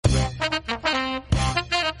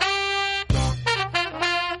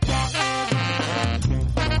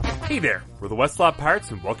Hey there, we're the Westlaw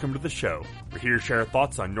Pirates and welcome to the show. We're here to share our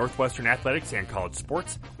thoughts on Northwestern athletics and college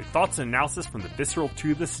sports with thoughts and analysis from the visceral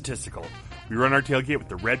to the statistical. We run our tailgate with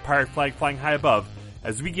the red pirate flag flying high above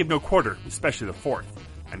as we give no quarter, especially the fourth.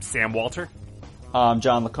 I'm Sam Walter. I'm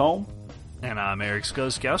John Lacombe. And I'm Eric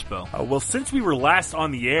Skos-Gauspo. Well, since we were last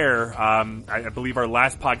on the air, I believe our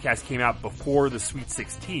last podcast came out before the Sweet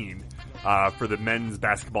 16 for the men's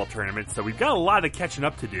basketball tournament, so we've got a lot of catching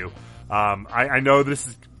up to do. I know this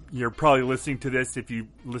is, you're probably listening to this, if you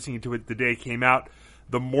listening to it the day it came out,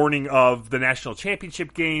 the morning of the national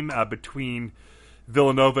championship game between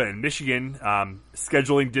Villanova and Michigan.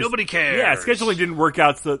 Scheduling nobody cares. Yeah, scheduling didn't work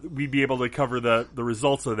out, so we'd be able to cover the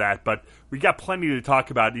results of that. But we got plenty to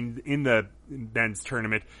talk about in the men's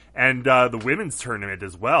tournament and the women's tournament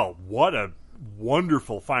as well. What a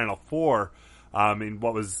wonderful Final Four! In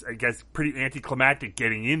what was, I guess, pretty anticlimactic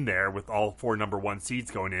getting in there with all four number one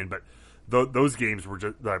seeds going in, but those games were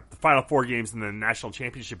just the Final Four games and the national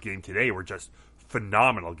championship game today were just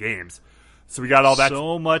phenomenal games. So we got all that.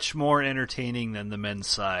 So much more entertaining than the men's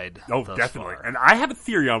side. Oh, definitely. Far. And I have a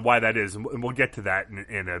theory on why that is, and we'll get to that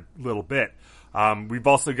in a little bit. We've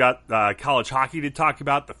also got college hockey to talk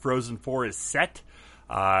about. The Frozen Four is set.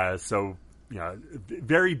 So, you know,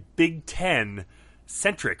 very Big Ten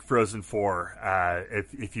centric Frozen Four,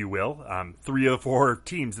 if you will. 3 of the 4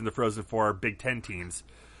 teams in the Frozen Four are Big Ten teams.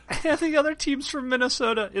 And the other teams from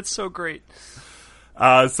Minnesota. It's so great.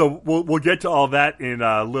 So we'll get to all that in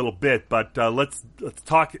a little bit, but let's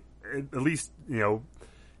talk at least, you know,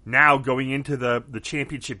 now going into the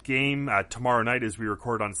championship game tomorrow night as we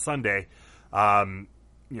record on Sunday. You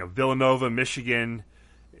know, Villanova, Michigan.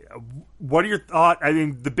 What are your thoughts? I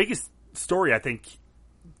mean, the biggest story I think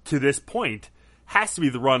to this point has to be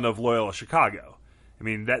the run of Loyola Chicago. I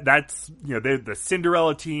mean, that's, you know, they're the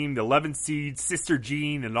Cinderella team, the 11 seed, Sister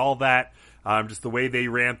Jean, and all that. Just the way they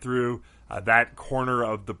ran through that corner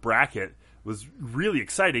of the bracket was really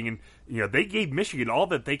exciting. And, you know, they gave Michigan all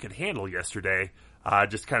that they could handle yesterday,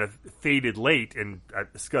 just kind of faded late. And,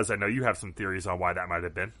 Scuzz, I know you have some theories on why that might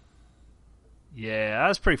have been. Yeah, I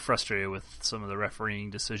was pretty frustrated with some of the refereeing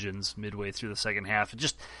decisions midway through the second half.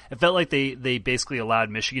 It felt like they basically allowed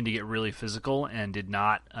Michigan to get really physical and did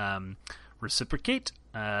not reciprocate.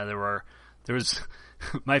 There was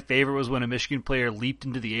my favorite was when a Michigan player leaped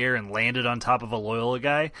into the air and landed on top of a Loyola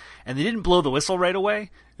guy, and they didn't blow the whistle right away.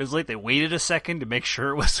 It was like they waited a second to make sure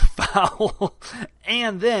it was a foul,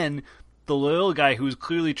 and then the Loyola guy who was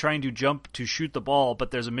clearly trying to jump to shoot the ball, but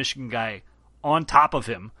there's a Michigan guy on top of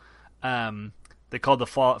him. They called the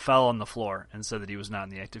foul on the floor and said that he was not in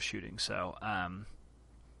the act of shooting. So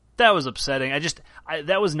that was upsetting.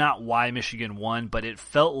 That was not why Michigan won, but it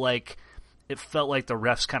felt like the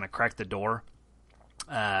refs kind of cracked the door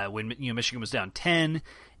when, you know, Michigan was down 10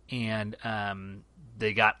 and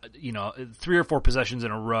they got, you know, 3 or 4 possessions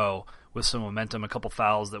in a row with some momentum, a couple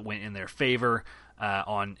fouls that went in their favor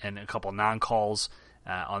and a couple non-calls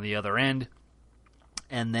on the other end.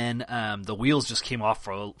 And then the wheels just came off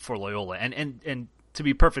for Loyola. And to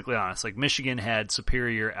be perfectly honest, like, Michigan had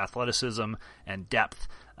superior athleticism and depth.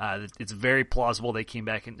 It's very plausible they came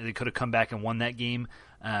back and they could have come back and won that game.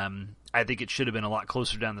 I think it should have been a lot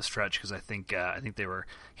closer down the stretch because I think they were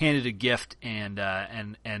handed a gift and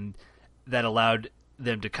that allowed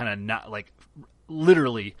them to kind of not, like,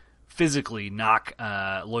 literally physically knock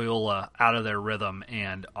Loyola out of their rhythm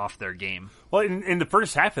and off their game. Well, in the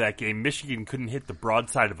first half of that game, Michigan couldn't hit the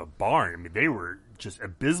broadside of a barn. I mean, they were just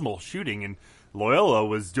abysmal shooting, and Loyola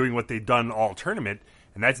was doing what they'd done all tournament,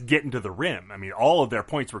 and that's getting to the rim. I mean, all of their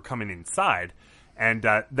points were coming inside, and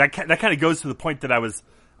that kind of goes to the point that I was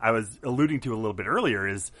alluding to a little bit earlier.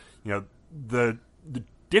 Is, you know, the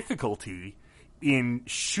difficulty in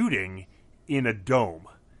shooting in a dome.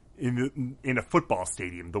 In a football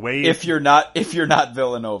stadium, the way if you're not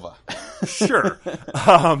Villanova, sure,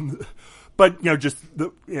 but, you know, just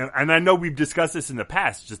and I know we've discussed this in the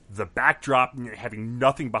past. Just the backdrop, having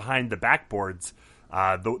nothing behind the backboards,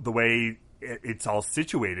 the way it's all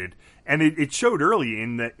situated, and it showed early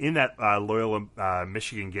in that Loyola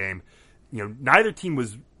Michigan game. You know, neither team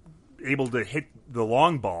was able to hit the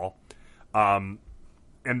long ball, and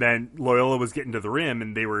then Loyola was getting to the rim,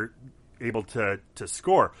 and they were able to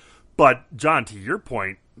score. But, John, to your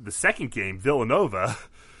point, the second game, Villanova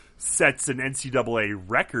sets an NCAA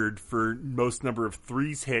record for most number of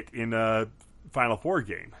threes hit in a Final Four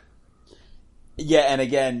game. Yeah, and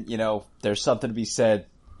again, you know, there's something to be said.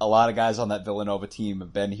 A lot of guys on that Villanova team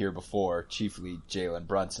have been here before, chiefly Jalen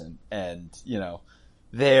Brunson. And, you know,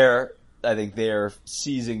 I think they're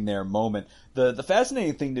seizing their moment. The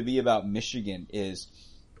fascinating thing to me about Michigan is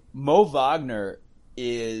Mo Wagner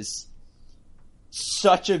is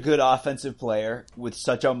such a good offensive player with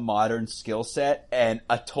such a modern skill set and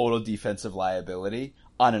a total defensive liability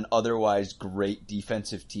on an otherwise great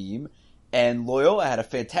defensive team. And Loyola had a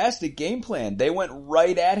fantastic game plan. They went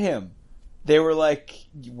right at him. They were like,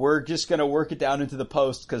 we're just going to work it down into the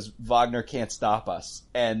post because Wagner can't stop us.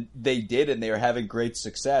 And they did, and they were having great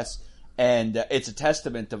success. And it's a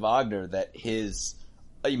testament to Wagner that his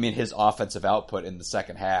offensive output in the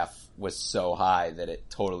second half was so high that it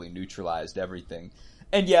totally neutralized everything.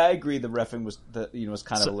 And yeah, I agree the reffing was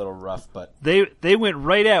kind of a little rough, but they went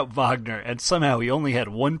right at Wagner, and somehow he only had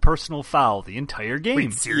one personal foul the entire game.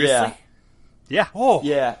 Wait, seriously? Yeah. Oh,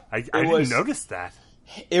 yeah. I didn't notice that.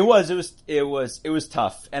 It was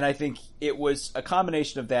tough, and I think it was a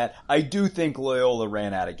combination of that. I do think Loyola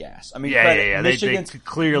ran out of gas. I mean, they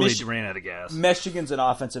clearly ran out of gas. Michigan's an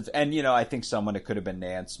offensive, and I think it could have been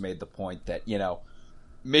Nance made the point that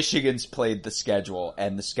Michigan's played the schedule,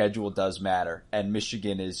 and the schedule does matter. And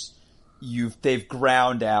Michigan they've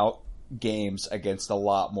ground out games against a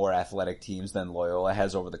lot more athletic teams than Loyola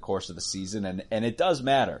has over the course of the season, and it does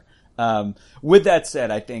matter. With that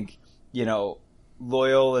said, I think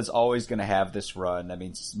Loyola is always going to have this run. I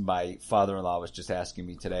mean, my father-in-law was just asking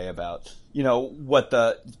me today about, what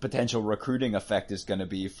the potential recruiting effect is going to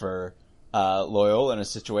be for Loyola in a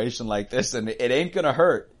situation like this, and it ain't going to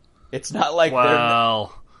hurt. It's not like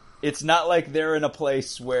it's not like they're in a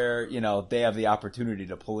place where, they have the opportunity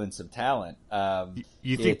to pull in some talent.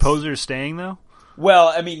 You think Poser's staying though? Well,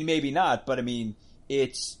 I mean, maybe not, but I mean,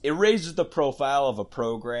 it raises the profile of a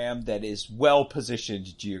program that is well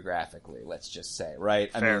positioned geographically, let's just say, right?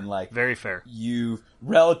 Fair. I mean, very fair.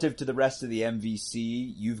 Relative to the rest of the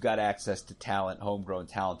MVC, you've got access to homegrown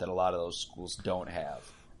talent that a lot of those schools don't have.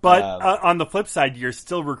 But on the flip side, you're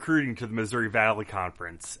still recruiting to the Missouri Valley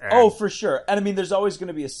Conference. Oh, for sure. And I mean, there's always going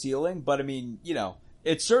to be a ceiling, but I mean,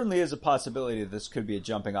 it certainly is a possibility that this could be a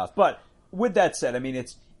jumping off. But with that said, I mean,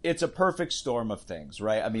 it's a perfect storm of things,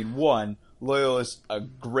 right? I mean, one, Loyola's a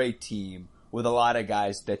great team with a lot of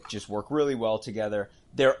guys that just work really well together.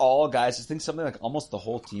 They're all guys, I think something like almost the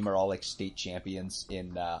whole team are all like state champions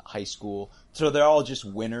in high school. So they're all just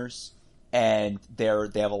winners, and they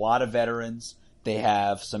have a lot of veterans. They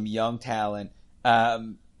have some young talent,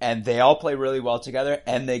 and they all play really well together,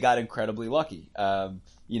 and they got incredibly lucky.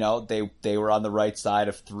 They were on the right side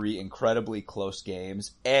of 3 incredibly close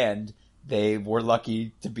games, and they were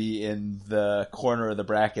lucky to be in the corner of the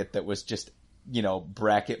bracket that was just,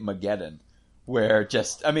 bracket Mageddon, where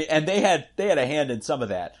and they had a hand in some of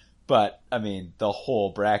that, but I mean, the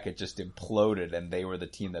whole bracket just imploded, and they were the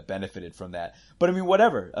team that benefited from that. But I mean,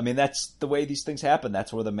 whatever. I mean, that's the way these things happen.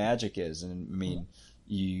 That's where the magic is, and I mean,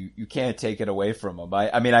 you can't take it away from them.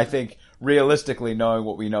 I think realistically, knowing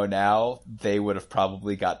what we know now, they would have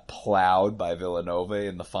probably got plowed by Villanova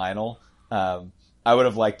in the final. I would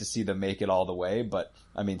have liked to see them make it all the way, but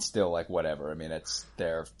I mean, still, like, whatever. I mean,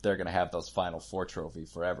 they're going to have those Final Four trophy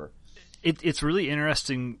forever. It's really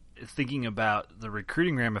interesting thinking about the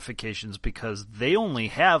recruiting ramifications because they only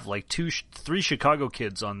have like 3 Chicago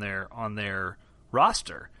kids on their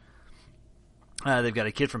roster. They've got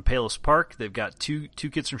a kid from Palos Park. They've got two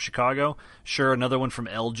kids from Chicago. Sure, another one from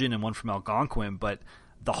Elgin and one from Algonquin, but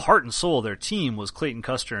the heart and soul of their team was Clayton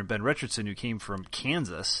Custer and Ben Richardson, who came from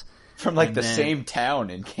Kansas. From same town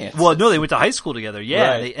in Kansas. Well, no, they went to high school together.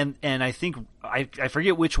 Yeah, right. And I think I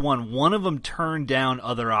forget which one. One of them turned down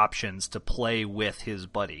other options to play with his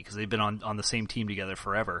buddy because they've been on the same team together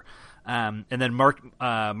forever. And then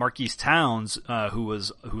Marquise Towns, who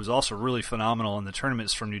was also really phenomenal in the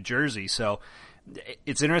tournaments from New Jersey. So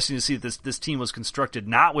it's interesting to see that this team was constructed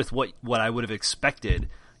not with what I would have expected,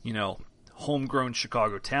 homegrown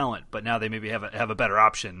Chicago talent, but now they maybe have a better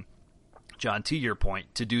option. John, to your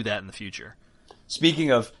point, to do that in the future. Speaking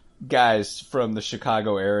of guys from the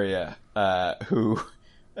Chicago area who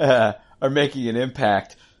are making an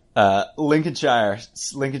impact,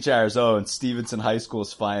 Lincolnshire's own Stevenson High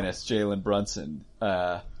School's finest, Jalen Brunson,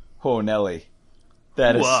 Nelly.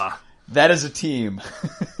 That is a team.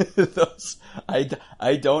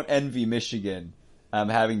 I don't envy Michigan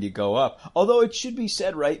having to go up. Although it should be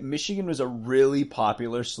said, right, Michigan was a really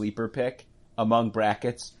popular sleeper pick among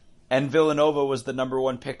brackets. And Villanova was the number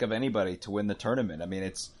 1 pick of anybody to win the tournament. I mean,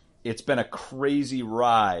 it's been a crazy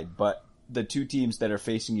ride, but the two teams that are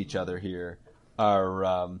facing each other here are,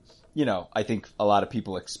 I think a lot of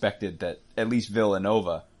people expected that at least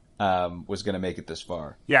Villanova was going to make it this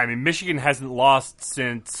far. Yeah, I mean, Michigan hasn't lost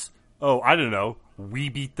since, I don't know, we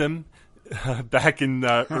beat them back in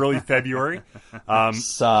early February.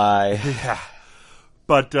 Sigh. Yeah.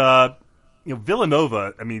 But,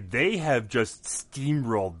 Villanova, I mean, they have just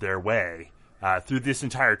steamrolled their way through this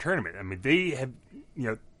entire tournament. I mean, they have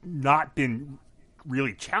not been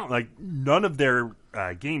really challenged. Like, none of their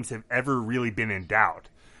games have ever really been in doubt.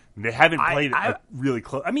 They haven't played a really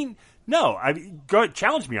close. I mean, no. Go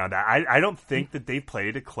challenge me on that. I don't think that they've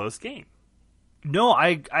played a close game. No,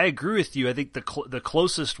 I agree with you. I think the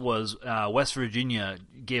closest was West Virginia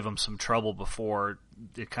gave them some trouble before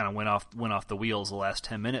it kind of went off the wheels the last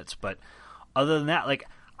 10 minutes. But other than that, like,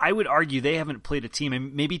 I would argue they haven't played a team,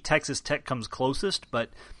 and maybe Texas Tech comes closest, but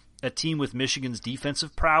a team with Michigan's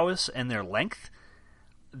defensive prowess and their length.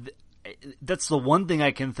 That's the one thing I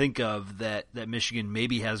can think of that Michigan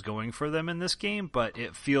maybe has going for them in this game, but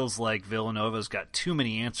it feels like Villanova's got too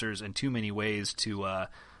many answers and too many ways to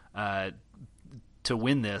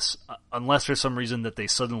win this, unless for some reason that they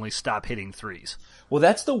suddenly stop hitting threes. Well,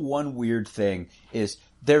 that's the one weird thing is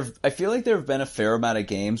I feel like there have been a fair amount of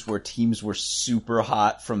games where teams were super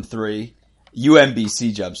hot from three.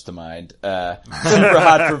 UMBC jumps to mind. Super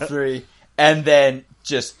hot from three, and then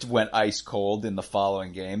just went ice cold in the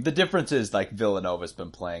following game. The difference is, like, Villanova's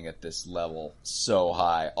been playing at this level so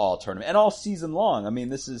high all tournament and all season long. I mean,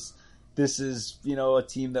 this is a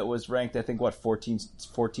team that was ranked, I think,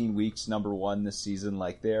 14 weeks number one this season.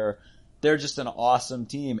 Like, they're just an awesome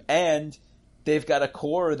team, and they've got a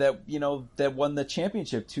core that that won the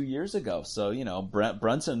championship 2 years ago. So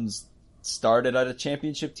Brunson's started at a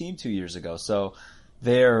championship team 2 years ago. So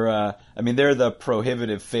they're the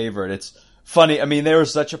prohibitive favorite. It's funny. I mean, they were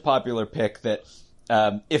such a popular pick that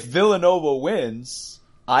if Villanova wins,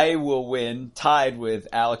 I will win, tied with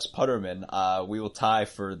Alex Putterman. We will tie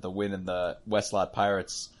for the win in the Westlot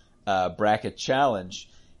Pirates bracket challenge.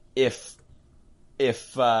 If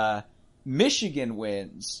Michigan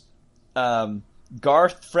wins,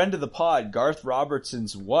 Garth, friend of the pod, Garth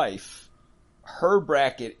Robertson's wife, her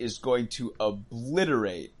bracket is going to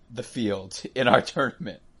obliterate the field in our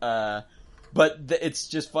tournament. But it's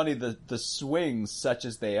just funny, the swings such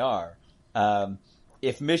as they are.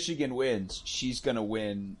 If Michigan wins, she's going to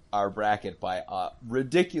win our bracket by a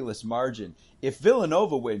ridiculous margin. If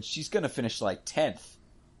Villanova wins, she's going to finish like 10th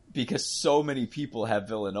because so many people have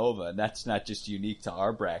Villanova, and that's not just unique to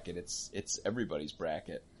our bracket. It's everybody's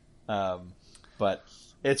bracket. But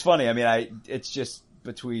it's funny. I mean, it's just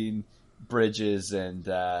between Bridges and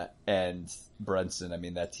Brunson. I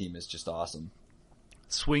mean, that team is just awesome.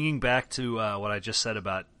 Swinging back to what I just said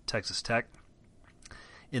about Texas Tech,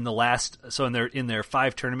 in their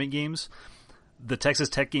 5 tournament games, the Texas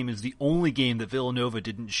Tech game is the only game that Villanova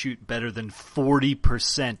didn't shoot better than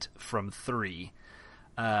 40% from 3.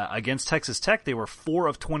 Against Texas Tech, they were 4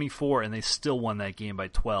 of 24, and they still won that game by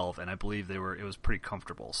 12. And I believe it was pretty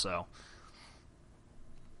comfortable. So,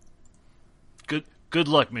 good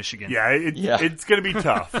luck, Michigan. Yeah, it's going to be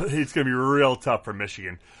tough. It's going to be real tough for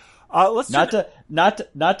Michigan. Let's not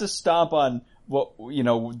to stomp on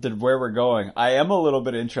where we're going. I am a little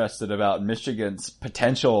bit interested about Michigan's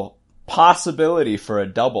potential possibility for a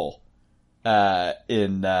double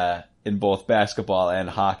in both basketball and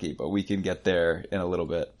hockey, but we can get there in a little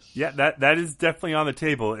bit. Yeah, that is definitely on the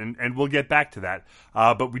table, and we'll get back to that.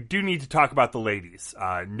 But we do need to talk about the ladies.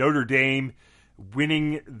 Notre Dame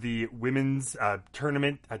winning the women's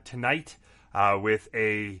tournament tonight with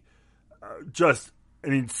just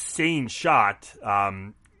an insane shot,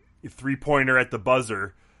 3-pointer at the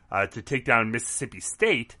buzzer to take down Mississippi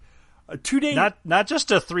State. 2 days, not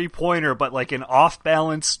just a 3-pointer, but like an off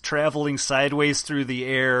balance, traveling sideways through the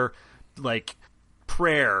air, like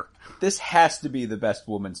prayer. This has to be the best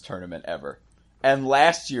women's tournament ever, and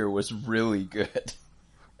last year was really good,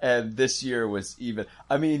 and this year was even.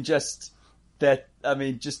 Notre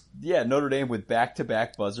Dame with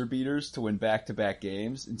back-to-back buzzer beaters to win back-to-back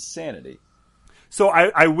games, insanity. So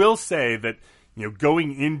I will say that,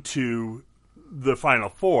 going into the Final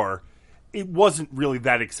Four, it wasn't really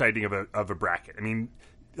that exciting of a bracket. I mean,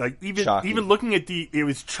 like even looking at it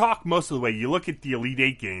was chalk most of the way. You look at the Elite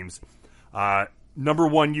Eight games, number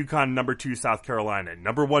 1 UConn, number 2 South Carolina,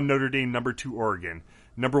 number 1 Notre Dame, number 2 Oregon,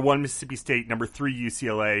 number 1 Mississippi State, number 3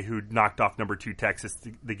 UCLA, who knocked off number 2 Texas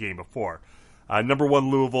the game before. Number 1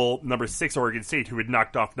 Louisville, number 6 Oregon State, who had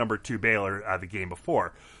knocked off number 2 Baylor the game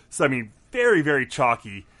before. So, I mean, very, very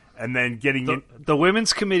chalky. And then the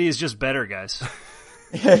women's committee is just better, guys.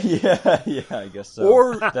 yeah, I guess so.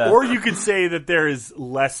 Or you could say that there is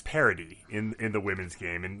less parity in the women's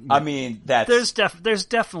game. And I mean, there's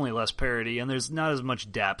definitely less parity, and there's not as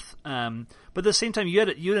much depth. But at the same time, you had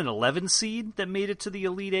an 11 seed that made it to the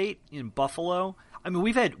Elite Eight in Buffalo. I mean,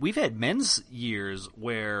 we've had men's years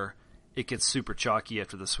where it gets super chalky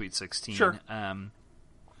after the Sweet 16. Sure.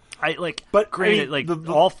 But granted,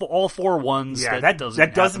 all 4 ones. Yeah, that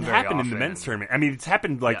doesn't happen often in the men's tournament. I mean, it's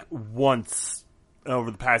happened once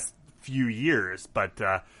over the past few years. But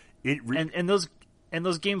and those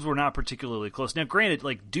games were not particularly close. Now, granted,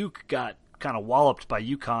 like Duke got kind of walloped by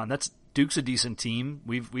UConn. Duke's a decent team.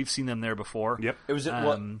 We've seen them there before. Yep. It was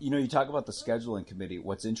you talk about the scheduling committee.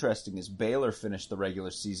 What's interesting is Baylor finished the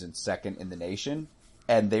regular season second in the nation,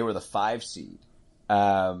 and they were the 5 seed.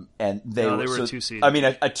 And they were a 2 seed. I mean,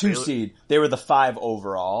 a 2 seed. They were the 5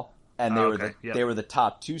 overall, and they were the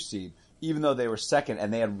top 2 seed, even though they were second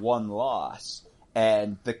and they had 1 loss.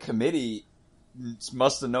 And the committee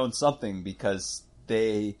must have known something, because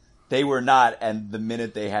they were not. And the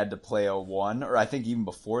minute they had to play a 1, or I think even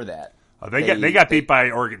before that. They got beat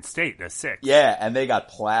by Oregon State in a 6. Yeah, and they got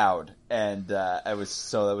plowed, and it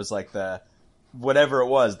was like whatever it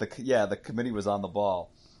was. The committee was on the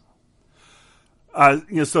ball.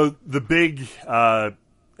 So the big, I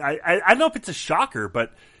don't know if it's a shocker,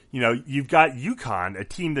 but you've got UConn, a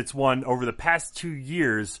team that's won over the past 2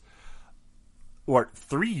 years, or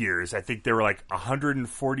 3 years. I think they were like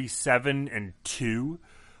 147-2.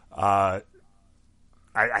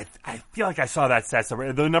 I feel like I saw that stat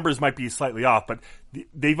somewhere. The numbers might be slightly off, but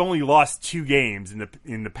they've only lost 2 games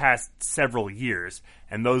in the past several years,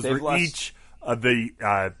 and those were each of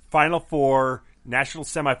the Final Four national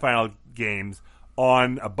semifinal games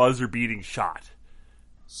on a buzzer-beating shot.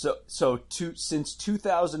 So since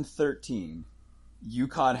 2013,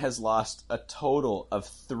 UConn has lost a total of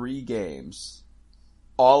 3 games,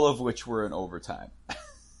 all of which were in overtime.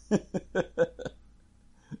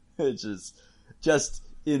 Which is just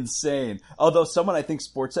insane. Although someone, I think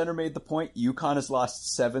SportsCenter made the point, UConn has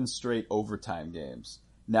lost 7 straight overtime games.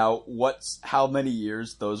 Now, how many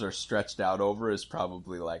years those are stretched out over is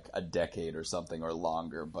probably like a decade or something, or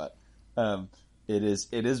longer. But it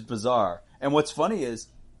is bizarre. And what's funny is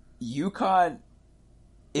UConn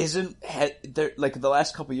like the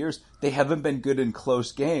last couple of years, they haven't been good in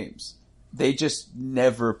close games. They just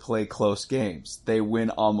never play close games. They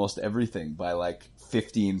win almost everything by like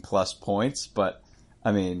 15 plus points, but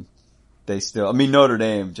I mean, Notre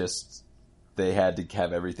Dame they had to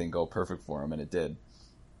have everything go perfect for them, and it did.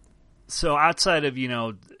 So outside of,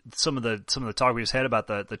 some of the talk we just had about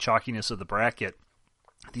the chalkiness of the bracket,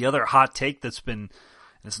 the other hot take that's been,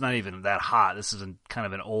 it's not even that hot, this is kind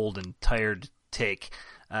of an old and tired take,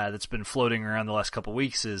 that's been floating around the last couple of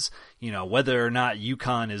weeks is, whether or not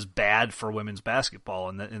UConn is bad for women's basketball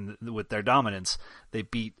and with their dominance. They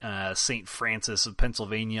beat St. Francis of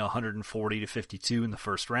Pennsylvania 140-52 in the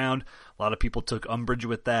first round. A lot of people took umbrage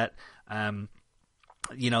with that.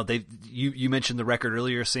 You mentioned the record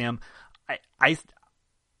earlier, Sam. I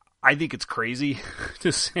think it's crazy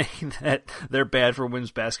to say that they're bad for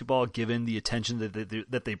women's basketball, given the attention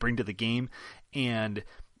that they bring to the game and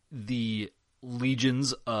the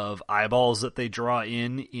legions of eyeballs that they draw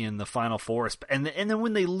in the Final Four, and then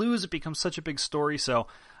when they lose, it becomes such a big story. So,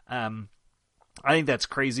 I think that's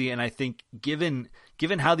crazy, and I think given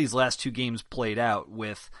how these last 2 games played out,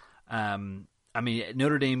 with,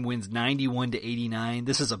 Notre Dame wins 91-89.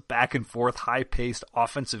 This is a back and forth, high paced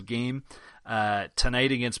offensive game.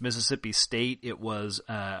 Tonight against Mississippi State, it was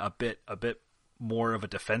a bit more of a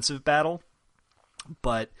defensive battle,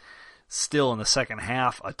 but still in the second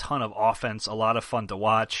half, a ton of offense, a lot of fun to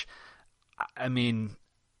watch. I mean,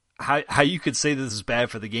 how you could say this is bad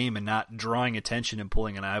for the game and not drawing attention and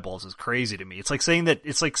pulling in eyeballs is crazy to me. It's like saying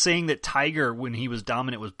that Tiger, when he was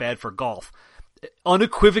dominant, was bad for golf.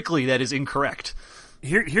 Unequivocally, that is incorrect.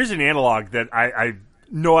 Here's an analog that I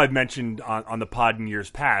know I've mentioned on the pod in years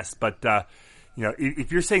past, but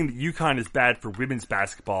if you're saying that UConn is bad for women's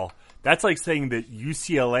basketball, that's like saying that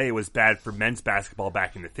UCLA was bad for men's basketball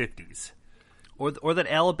back in the 50s. Or that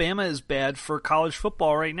Alabama is bad for college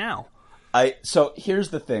football right now. So here's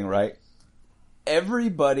the thing, right?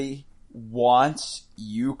 Everybody wants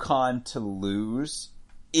UConn to lose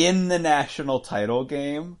in the national title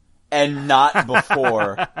game and not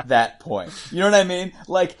before that point. You know what I mean?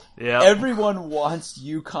 Like, yep. Everyone wants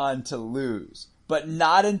UConn to lose, but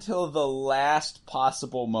not until the last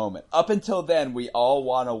possible moment. Up until then, we all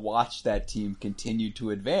want to watch that team continue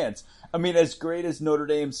to advance. I mean, as great as Notre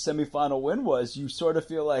Dame's semifinal win was, you sort of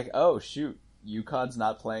feel like, oh, shoot, UConn's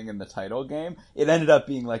not playing in the title game. It ended up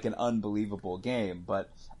being like an unbelievable game, but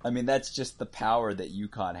I mean, that's just the power that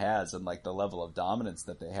UConn has and like the level of dominance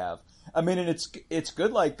that they have. I mean, and it's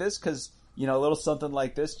good like this because, a little something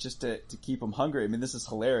like this just to keep them hungry. I mean, this is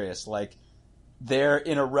hilarious. Like, they're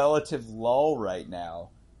in a relative lull right now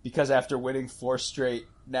because after winning 4 straight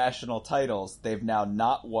national titles, they've now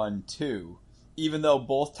not won 2, even though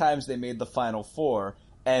both times they made the Final Four,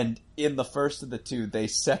 and in the first of the 2, they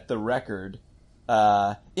set the record.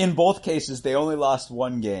 In both cases, they only lost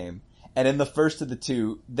 1 game, and in the first of the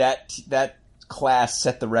 2, that class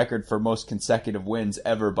set the record for most consecutive wins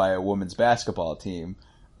ever by a women's basketball team.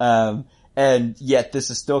 And yet this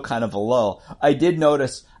is still kind of a lull. I did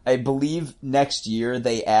notice, I believe next year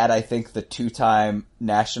they add, I think, the 2-time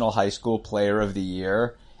National High School Player of the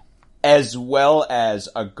Year, as well as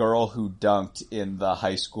a girl who dunked in the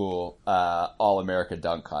high school All-America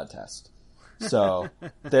dunk contest. So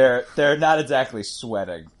they're not exactly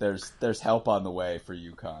sweating. There's help on the way for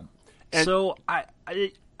UConn. So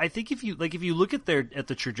I think if you look at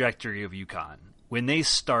the trajectory of UConn, when they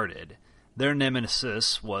started, their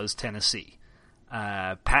nemesis was Tennessee.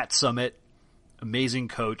 Pat Summitt, amazing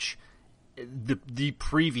coach, the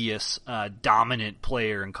previous dominant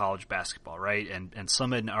player in college basketball, right? And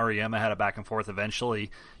Summitt and Auriemma had a back and forth.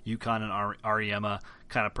 Eventually, UConn and Auriemma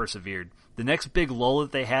kind of persevered. The next big lull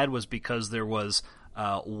that they had was because there was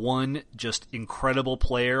one just incredible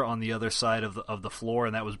player on the other side of the floor,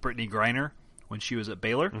 and that was Brittany Griner when she was at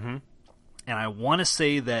Baylor. Mm-hmm. And I want to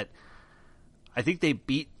say that I think they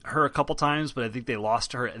beat her a couple times, but I think they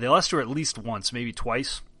lost to her. They lost to her at least once, maybe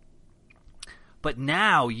twice. But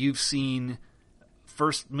now you've seen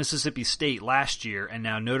first Mississippi State last year and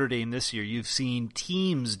now Notre Dame this year. You've seen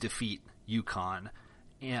teams defeat UConn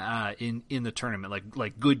in the tournament,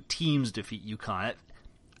 like good teams defeat UConn.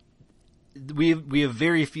 We have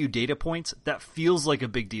very few data points. That feels like a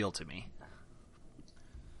big deal to me.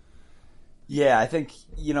 Yeah, I think,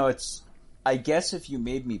 it's, I guess if you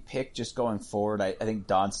made me pick just going forward, I think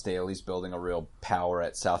Dawn Staley's building a real power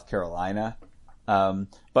at South Carolina.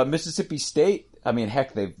 But Mississippi State, I mean,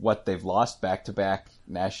 heck, they've lost back-to-back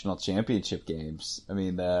national championship games. I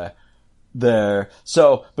mean,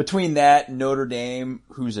 so between that, Notre Dame,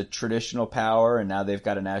 who's a traditional power, and now they've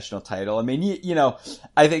got a national title. I mean,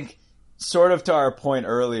 I think sort of to our point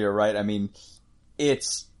earlier, right? I mean,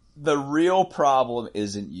 it's the real problem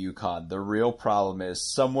isn't UConn. The real problem is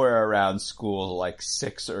somewhere around school like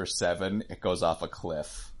 6 or 7, it goes off a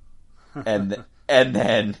cliff, and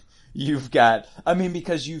then you've got. I mean,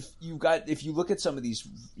 because you've got, if you look at some of these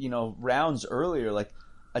rounds earlier, like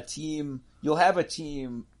you'll have a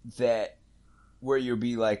team that where you'll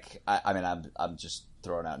be like, I mean, I'm just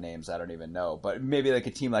throwing out names I don't even know, but maybe like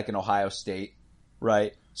a team like an Ohio State,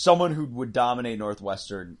 right? Someone who would dominate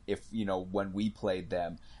Northwestern if when we played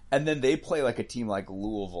them. And then they play like a team like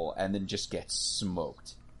Louisville and then just get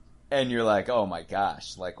smoked. And you're like, oh my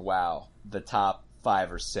gosh, like, wow, the top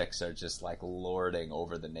 5 or 6 are just like lording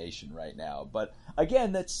over the nation right now. But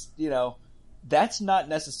again, that's not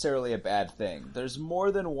necessarily a bad thing. There's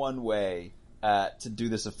more than one way to do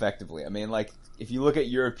this effectively. I mean, like, if you look at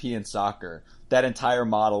European soccer, that entire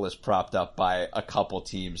model is propped up by a couple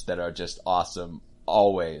teams that are just awesome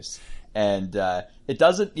always. And it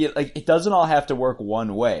doesn't all have to work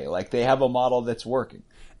one way. Like, they have a model that's working.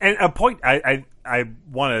 And a point I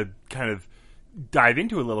want to kind of dive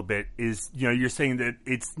into a little bit is, you're saying that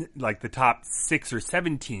it's like the top 6 or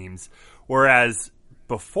 7 teams, whereas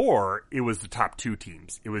before it was the top 2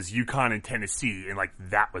 teams. It was UConn and Tennessee, and like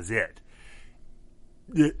that was it.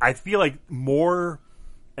 I feel like more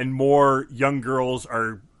and more young girls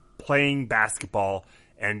are playing basketball,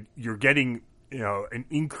 and you're getting an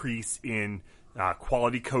increase in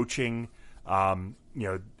quality coaching, and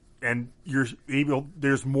you're able.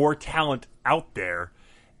 There's more talent out there,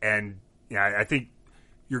 and I think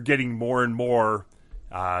you're getting more and more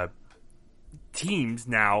teams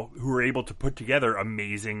now who are able to put together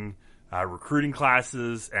amazing recruiting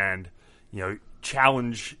classes and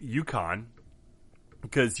challenge UConn,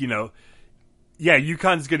 because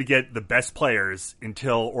UConn's going to get the best players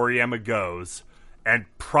until Auriemma goes. And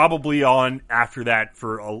probably on after that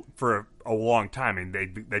for a long time. I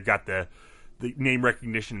mean, they've got the name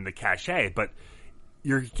recognition and the cachet, but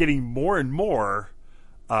you're getting more and more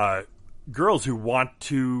girls who want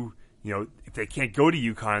to, if they can't go to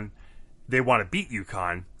UConn, they want to beat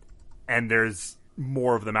UConn, and there's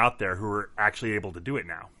more of them out there who are actually able to do it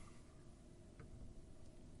now.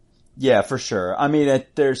 Yeah, for sure. I mean,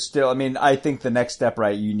 there's still. I mean, I think the next step,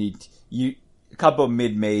 right? You need a couple of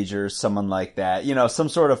mid-majors, someone like that, some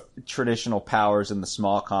sort of traditional powers in the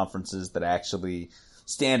small conferences that actually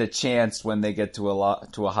stand a chance when they get to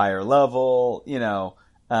a higher level.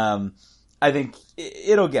 I think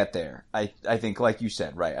it'll get there. I think, like you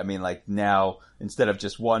said, right? I mean, like, now instead of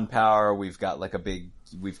just one power, we've got a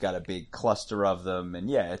big cluster of them, and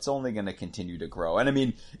yeah, it's only going to continue to grow. And I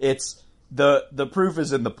mean, it's the proof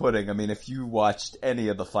is in the pudding. I mean, if you watched any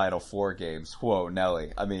of the Final Four games, whoa,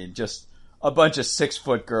 Nelly! I mean, just a bunch of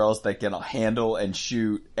 6-foot girls that can handle and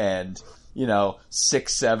shoot, and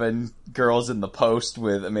 6'7" girls in the post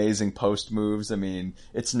with amazing post moves. I mean,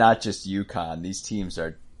 it's not just UConn. These teams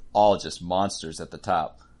are all just monsters at the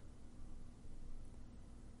top.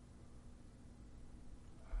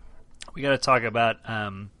 We got to talk about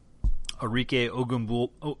Arike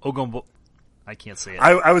Ogunbo. I can't say it.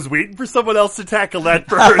 I was waiting for someone else to tackle that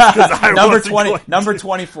first. I number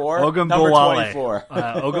 24. Ogunbowale.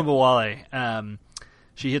 Ogunbowale.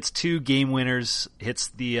 She hits 2 game winners. Hits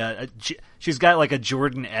the. She's got like a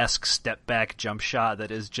Jordan-esque step back jump shot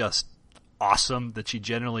that is just awesome. That she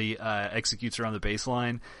generally executes around the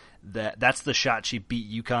baseline. That's the shot she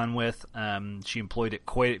beat UConn with. She employed it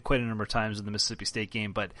quite a number of times in the Mississippi State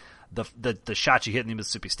game, but the shot she hit in the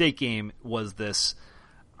Mississippi State game was this.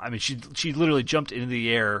 I mean, she literally jumped into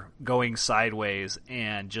the air going sideways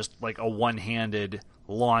and just like a one-handed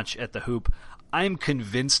launch at the hoop. I'm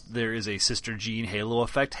convinced there is a Sister Jean halo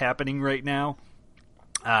effect happening right now.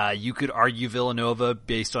 You could argue Villanova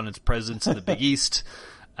based on its presence in the Big East.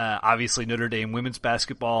 Obviously Notre Dame women's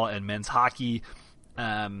basketball and men's hockey.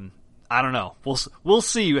 I don't know. We'll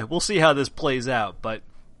see. We'll see how this plays out. But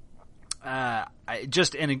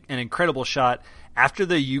just an incredible shot. After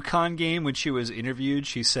the UConn game, when she was interviewed,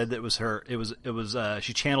 she said that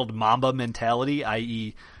she channeled Mamba mentality,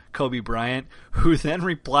 i.e. Kobe Bryant, who then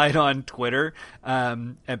replied on Twitter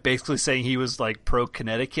and basically saying he was like pro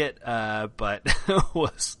Connecticut, but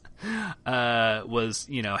was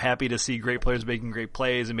happy to see great players making great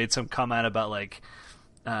plays, and made some comment about like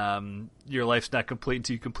your life's not complete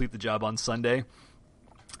until you complete the job on Sunday.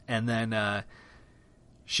 And then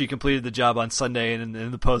she completed the job on Sunday, and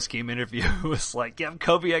in the post-game interview was like, yeah,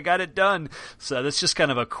 Kobe, I got it done. So that's just kind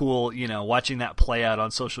of a cool, watching that play out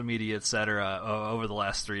on social media, et cetera, over the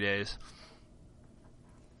last 3 days.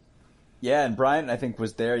 Yeah, and Bryant, I think,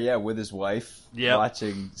 was there, with his wife,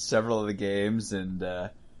 watching several of the games. And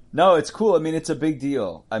no, it's cool. I mean, it's a big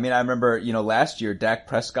deal. I mean, I remember, last year, Dak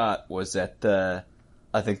Prescott was at the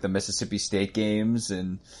Mississippi State games,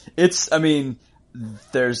 and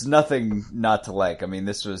there's nothing not to like. I mean,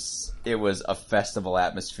 it was a festival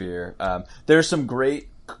atmosphere. There's some great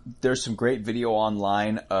video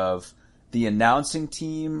online of the announcing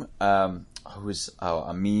team. Adam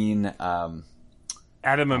Amin.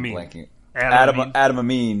 Adam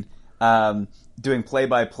Amin, doing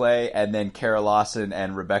play-by-play, and then Kara Lawson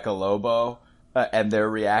and Rebecca Lobo, and their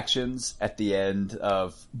reactions at the end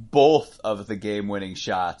of both of the game-winning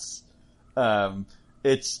shots.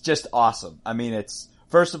 It's just awesome. I mean, it's,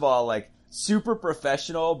 first of all, like, super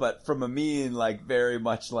professional, but from Amin, like, very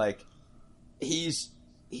much like, he's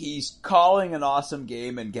calling an awesome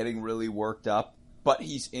game and getting really worked up, but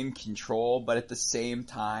he's in control, but at the same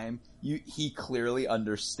time, he clearly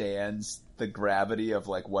understands the gravity of,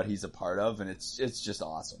 like, what he's a part of, and it's just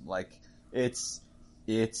awesome. Like, it's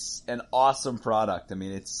an awesome product. I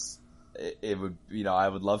mean, it would, I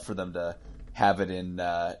would love for them to have it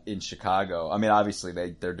in Chicago. I mean, obviously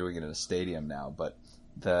they're doing it in a stadium now, but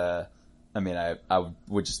I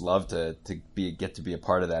would just love to get to be a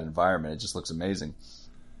part of that environment. It just looks amazing.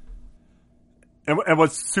 And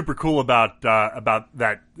what's super cool about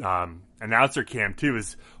that announcer cam too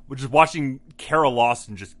is we're just watching Kara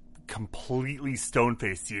Lawson just completely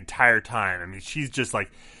stone-faced the entire time. I mean, she's just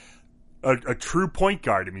like a true point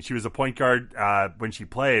guard. I mean, she was a point guard when she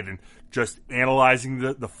played, and just analyzing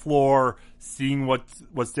the floor, seeing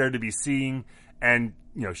what's there to be seen, and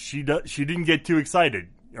she didn't get too excited,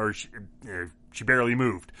 or she barely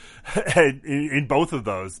moved in both of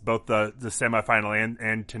those, both the semifinal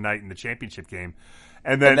and tonight in the championship game,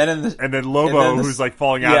 and then Lobo, who's like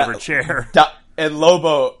falling out of her chair, and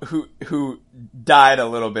Lobo who died a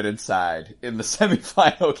little bit inside in the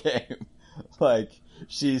semifinal game, like.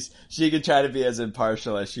 She can try to be as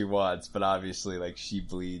impartial as she wants, but obviously, like, she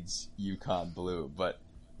bleeds UConn blue. But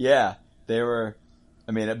yeah, they're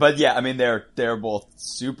both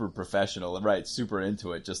super professional and right, super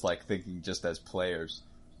into it, just like thinking just as players.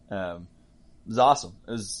 It was awesome.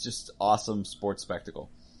 It was just awesome sports spectacle.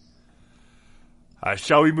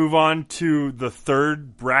 Shall we move on to the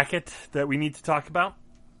third bracket that we need to talk about?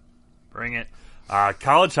 Bring it.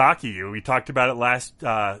 College hockey. We talked about it last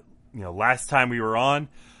time we were on.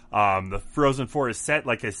 The Frozen Four is set.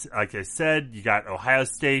 Like I said, you got Ohio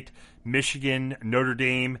State, Michigan, Notre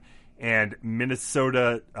Dame, and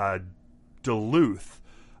Minnesota Duluth.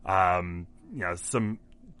 Some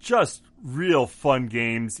just real fun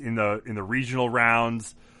games in the regional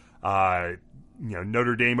rounds.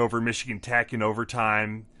 Notre Dame over Michigan Tech in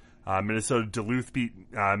overtime. Minnesota Duluth beat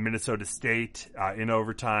Minnesota State in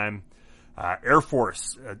overtime. Air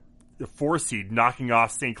Force, the 4 seed, knocking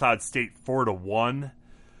off St. Cloud State 4-1.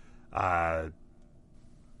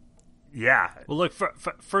 Yeah. Well, look.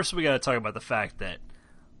 First, we got to talk about the fact that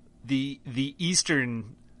the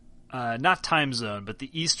Eastern not time zone, but the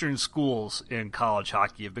Eastern schools in college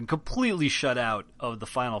hockey have been completely shut out of the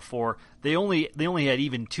Final Four. They only had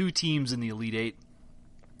even 2 teams in the Elite Eight,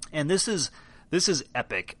 and this is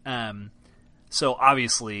epic. So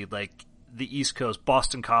obviously, like the East Coast,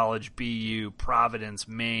 Boston College, BU, Providence,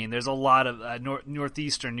 Maine. There's a lot of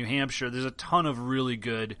Northeastern, New Hampshire. There's a ton of really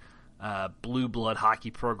good blue blood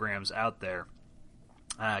hockey programs out there.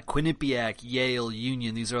 Quinnipiac, Yale,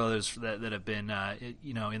 Union, these are others that have been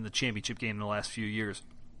in the championship game in the last few years.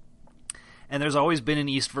 And there's always been an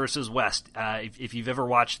East versus West. If you've ever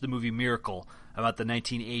watched the movie Miracle about the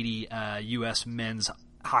 1980 U.S. men's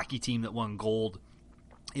hockey team that won gold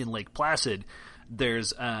in Lake Placid,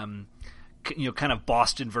 there's kind of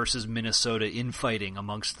Boston versus Minnesota infighting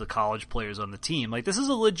amongst the college players on the team. Like, this is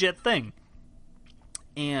a legit thing.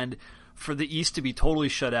 And for the East to be totally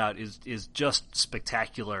shut out is just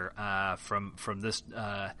spectacular from this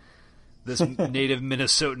native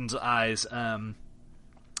Minnesotan's eyes.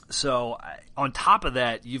 So on top of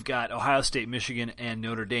that, you've got Ohio State, Michigan, and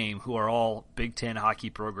Notre Dame, who are all Big Ten hockey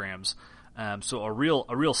programs. So a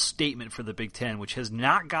real statement for the Big Ten, which has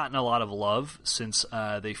not gotten a lot of love since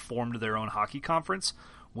they formed their own hockey conference.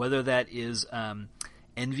 Whether that is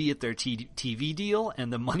envy at their TV deal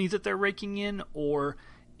and the money that they're raking in, or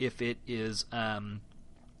if it is kind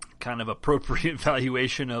of appropriate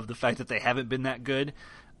valuation of the fact that they haven't been that good,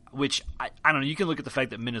 which I don't know. You can look at the fact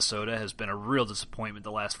that Minnesota has been a real disappointment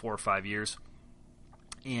the last 4 or 5 years,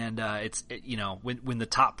 and when the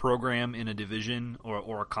top program in a division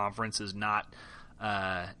or a conference is not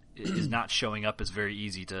showing up, it's very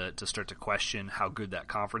easy to start to question how good that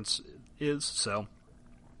conference is. So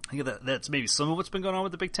I think that's maybe some of what's been going on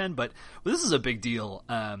with the Big Ten, but this is a big deal.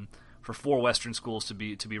 For 4 Western schools to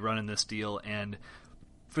be running this deal, and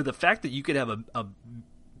for the fact that you could have a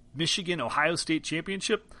Michigan-Ohio State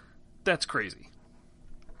championship, that's crazy.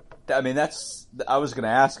 I mean, I was going to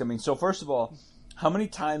ask. I mean, so first of all, how many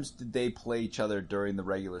times did they play each other during the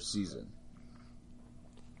regular season?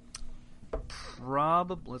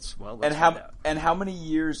 Probably. Let's and how many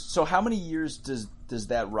years? So how many years does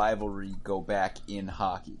that rivalry go back in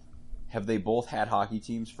hockey? Have they both had hockey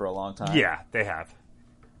teams for a long time? Yeah, they have.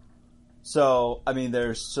 So I mean,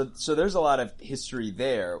 there's a lot of history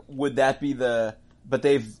there. Would that be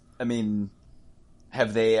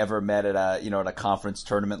have they ever met at a conference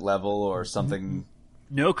tournament level or something?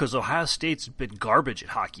 No, because Ohio State's been garbage at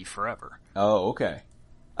hockey forever. Oh, okay.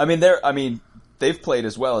 They've played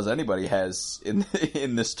as well as anybody has in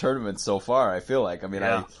this tournament so far. I feel like. I mean,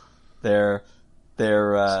 yeah.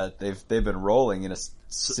 They've been rolling in a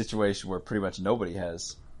situation where pretty much nobody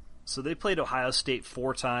has. So they played Ohio State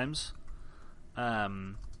 4 times.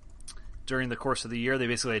 During the course of the year, they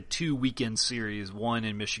basically had 2 weekend series, one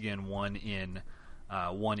in Michigan, one in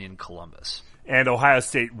Columbus. And Ohio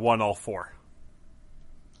State won all 4.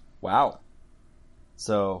 Wow.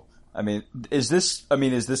 So, I mean, is this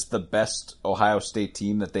the best Ohio State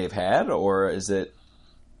team that they've had, or is it?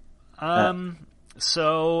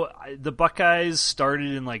 So the Buckeyes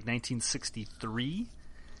started in like 1963,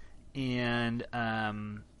 and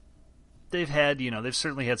they've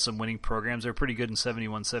certainly had some winning programs. They're pretty good in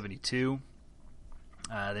 71, 72.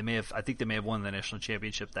 I think they may have won the national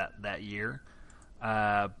championship that year.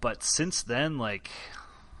 But since then,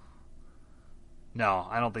 no,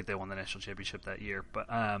 I don't think they won the national championship that year. But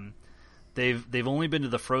they've only been to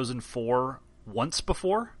the Frozen Four once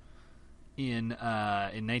before in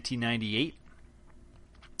 1998,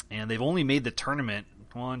 and they've only made the tournament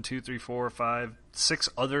 1, 2, 3, 4, 5,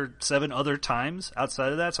 7 other times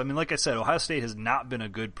outside of that. So I mean, like I said, Ohio State has not been a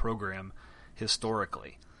good program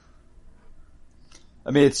historically.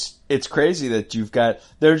 I mean, it's crazy that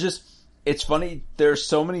it's funny, there's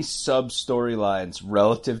so many sub-storylines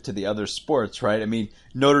relative to the other sports, right? I mean,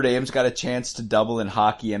 Notre Dame's got a chance to double in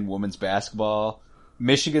hockey and women's basketball.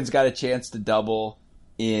 Michigan's got a chance to double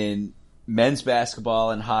in men's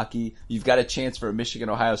basketball and hockey. You've got a chance for a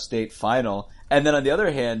Michigan-Ohio State final. And then on the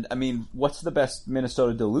other hand, I mean, what's the best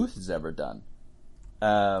Minnesota Duluth has ever done?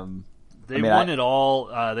 They won it all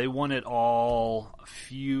a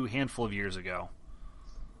handful of years ago.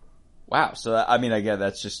 Wow. So, I mean, again,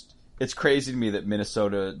 it's crazy to me that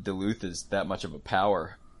Minnesota Duluth is that much of a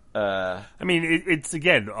power. I mean, it's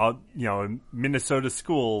again, Minnesota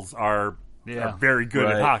schools are very good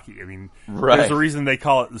at hockey. I mean, there's a reason they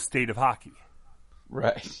call it the state of hockey.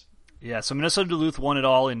 Right. Yeah, so Minnesota Duluth won it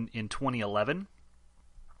all in 2011.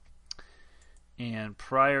 And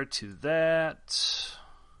prior to that,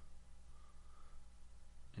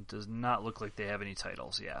 it does not look like they have any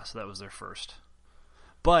titles. Yeah, so that was their first.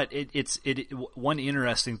 But one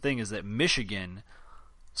interesting thing is that Michigan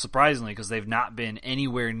surprisingly, because they've not been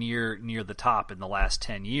anywhere near the top in the last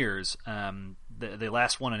 10 years. They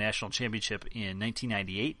last won a national championship in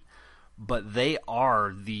 1998, but they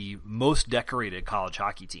are the most decorated college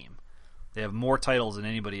hockey team. They have more titles than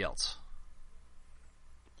anybody else.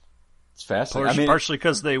 It's fascinating. Partially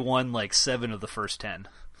because they won like 7 of the first 10.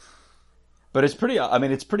 But it's pretty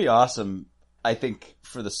awesome, I think,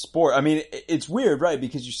 for the sport. I mean, it's weird, right?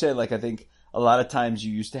 Because you said, like, I think a lot of times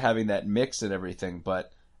you used to having that mix and everything,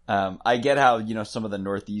 but I get how, you know, some of the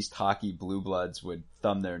Northeast hockey blue bloods would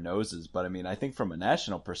thumb their noses. But I mean, I think from a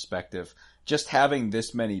national perspective, just having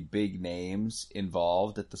this many big names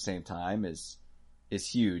involved at the same time is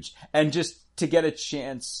huge. And just to get a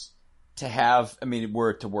chance to have, I mean, were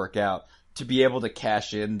it to work out, to be able to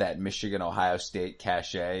cash in that Michigan-Ohio State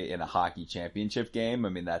cachet in a hockey championship game, I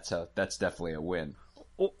mean, that's definitely a win.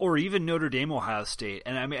 Or even Notre Dame, Ohio State.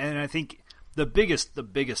 And I mean, and I think the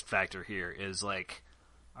biggest factor here is, like,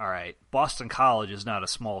 all right, Boston College is not a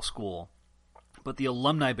small school, but the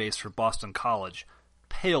alumni base for Boston College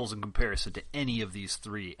pales in comparison to any of these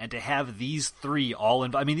three. And to have these three all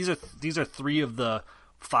in, I mean, these are 3 of the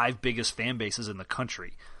 5 biggest fan bases in the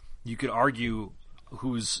country. You could argue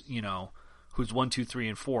who's 1, 2, 3,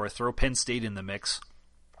 and 4. Throw Penn State in the mix,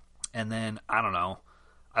 and then I don't know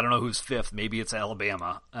who's 5th. Maybe it's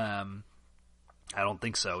Alabama. I don't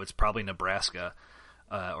think so. It's probably Nebraska.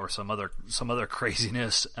 Or some other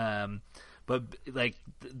craziness, but like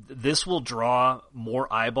this will draw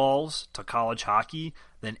more eyeballs to college hockey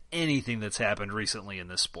than anything that's happened recently in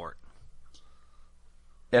this sport.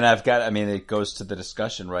 And it goes to the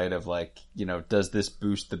discussion, right, of, like, you know, does this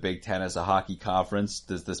boost the Big Ten as a hockey conference?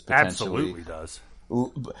 Does this potentially... Absolutely does.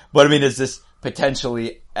 But I mean, does this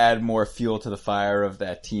potentially add more fuel to the fire of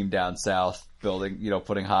that team down south building, you know,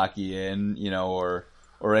 putting hockey in, you know, or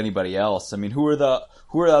anybody else? I mean, who are the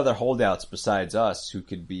other holdouts besides us who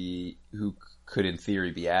could in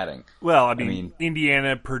theory be adding? Well, I mean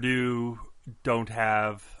Indiana, Purdue don't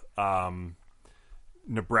have,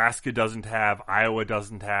 Nebraska doesn't have, Iowa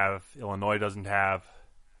doesn't have, Illinois doesn't have,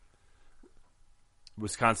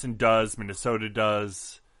 Wisconsin does, Minnesota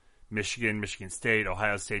does, Michigan State,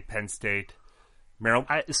 Ohio State, Penn State,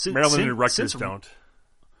 Maryland and Rutgers don't.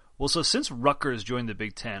 Well, so since Rutgers joined the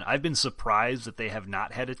Big Ten, I've been surprised that they have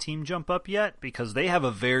not had a team jump up yet, because they have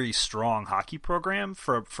a very strong hockey program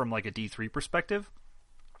from like a D3 perspective.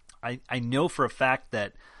 I know for a fact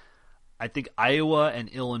that I think Iowa and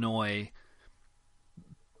Illinois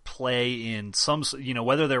play in some, you know,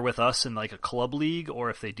 whether they're with us in like a club league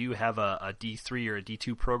or if they do have a D3 or a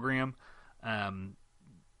D2 program,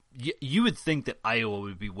 you would think that Iowa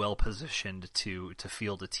would be well positioned to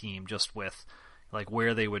field a team just with like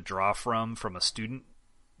where they would draw from a student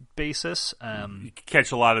basis. You could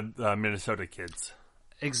catch a lot of Minnesota kids.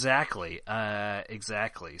 Exactly.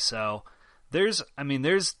 So there's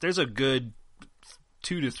a good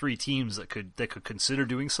 2 to 3 teams that could consider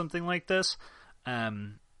doing something like this.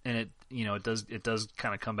 And it does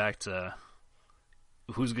kind of come back to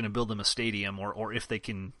who's going to build them a stadium or if they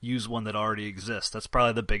can use one that already exists. That's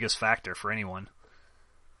probably the biggest factor for anyone.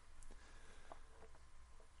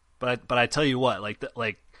 But I tell you what,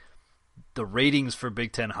 like the ratings for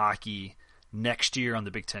Big Ten hockey next year on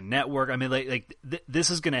the Big Ten Network. I mean,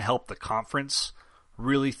 this is going to help the conference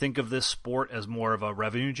really think of this sport as more of a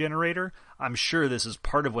revenue generator. I'm sure this is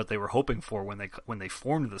part of what they were hoping for when they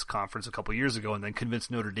formed this conference a couple years ago, and then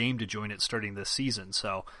convinced Notre Dame to join it starting this season.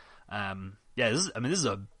 So, this is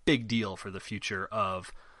a big deal for the future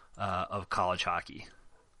of college hockey.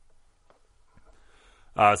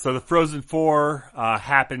 So the Frozen Four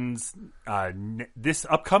happens this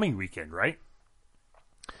upcoming weekend, right?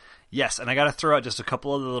 Yes, and I got to throw out just a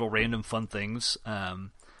couple of the little random fun things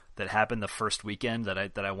that happened the first weekend that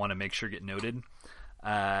I want to make sure get noted.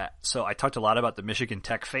 So I talked a lot about the Michigan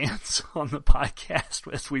Tech fans on the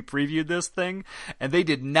podcast as we previewed this thing, and they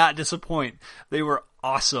did not disappoint. They were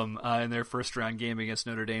awesome in their first round game against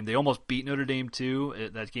Notre Dame. They almost beat Notre Dame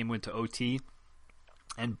too. That game went to OT.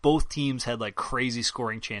 And both teams had like crazy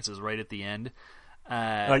scoring chances right at the end.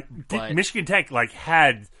 Michigan Tech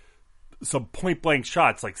had some point blank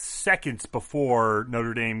shots like seconds before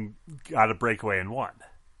Notre Dame got a breakaway and won.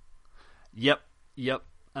 Yep.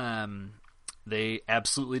 They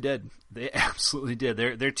absolutely did.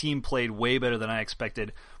 Their team played way better than I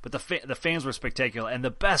expected. But the fans were spectacular. And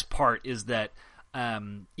the best part is that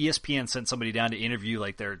ESPN sent somebody down to interview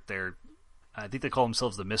like their I think they call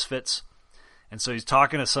themselves the Misfits. And so he's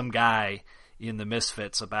talking to some guy in the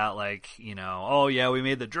Misfits about oh yeah, we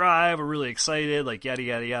made the drive, we're really excited, like yada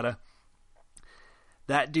yada yada.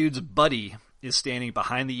 That dude's buddy is standing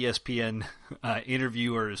behind the ESPN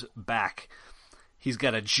interviewer's back. He's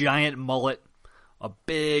got a giant mullet, a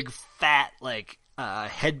big fat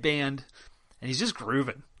headband, and he's just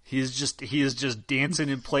grooving. He is just dancing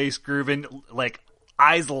in place, grooving, like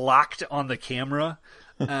eyes locked on the camera.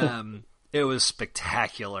 It was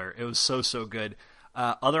spectacular. It was so good.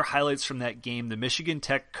 Other highlights from that game: the Michigan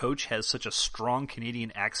Tech coach has such a strong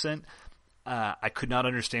Canadian accent. I could not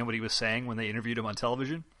understand what he was saying when they interviewed him on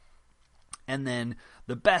television. And then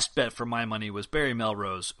the best bet for my money was Barry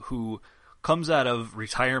Melrose, who comes out of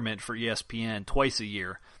retirement for ESPN twice a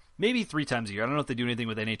year, maybe 3 times a year. I don't know if they do anything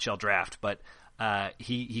with NHL draft, but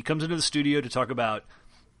he comes into the studio to talk about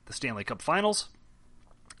the Stanley Cup Finals,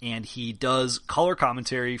 and he does color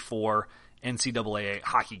commentary for NCAA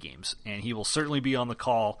hockey games, and he will certainly be on the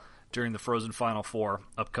call during the Frozen Final Four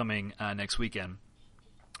upcoming next weekend.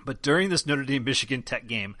 But during this Notre Dame Michigan Tech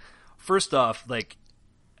game, first off, like,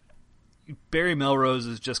 Barry Melrose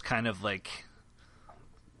is just kind of like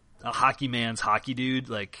a hockey man's hockey dude.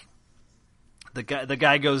 Like, the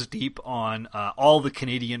guy goes deep on all the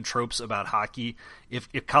Canadian tropes about hockey.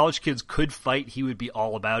 If college kids could fight, he would be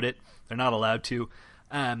all about it. They're not allowed to.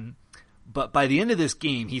 But by the end of this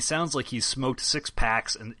game, he sounds like he's smoked 6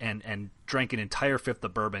 packs and drank an entire fifth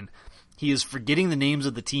of bourbon. He is forgetting the names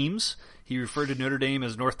of the teams. He referred to Notre Dame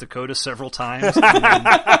as North Dakota several times.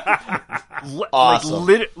 Awesome.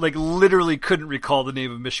 Literally couldn't recall the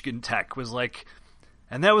name of Michigan Tech. Was like,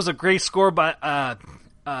 and that was a great score by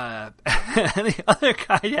and the other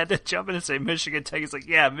guy had to jump in and say Michigan Tech. He's like,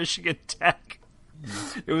 yeah, Michigan Tech.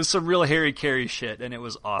 It was some real Harry Carey shit, and it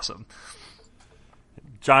was awesome.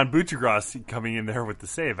 John Buccigross coming in there with the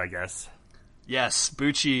save, I guess. Yes,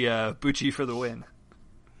 Bucci for the win.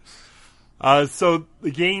 So the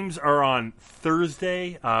games are on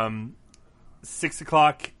Thursday, 6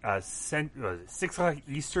 o'clock 6 o'clock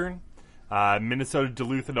Eastern. Minnesota,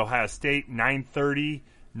 Duluth, and Ohio State. 9:30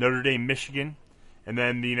 Notre Dame, Michigan, and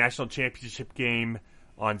then the national championship game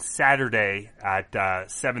on Saturday at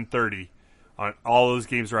 7:30. On all those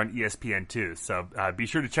games are on ESPN too. So be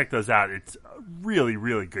sure to check those out. It's really,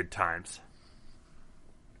 really good times.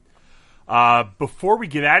 Before we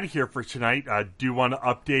get out of here for tonight, I do want to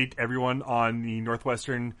update everyone on the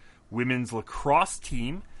Northwestern women's lacrosse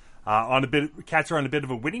team. Cats are on a bit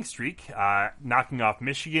of a winning streak, knocking off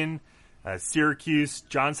Michigan, Syracuse,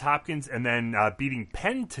 Johns Hopkins, and then beating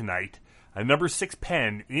Penn tonight. Number 6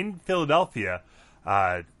 Penn in Philadelphia,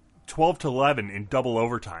 12-11 in double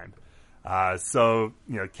overtime. So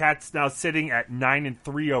Cats now sitting at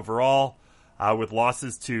 9-3 overall. With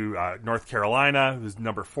losses to North Carolina, who's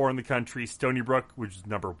number 4 in the country, Stony Brook, which is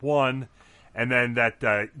number 1, and then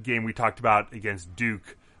that game we talked about against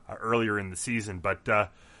Duke earlier in the season. But the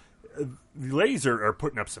ladies are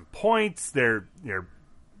putting up some points. They're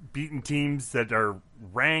beating teams that are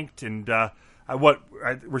ranked, and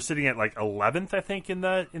we're sitting at like 11th, I think, in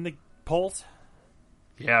the polls.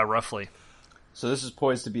 Yeah, roughly. So this is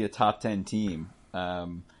poised to be a top 10 team.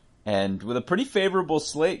 And with a pretty favorable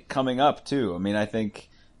slate coming up too. I mean, I think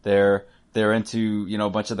they're into, a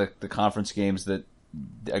bunch of the conference games that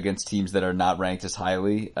against teams that are not ranked as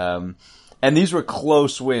highly. And these were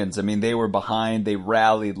close wins. I mean, they were behind, they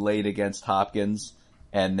rallied late against Hopkins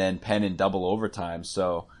and then Penn in double overtime.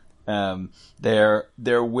 So, they're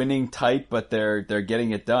winning tight, but they're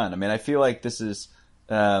getting it done. I mean, I feel like this is,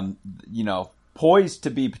 poised to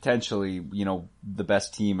be potentially, the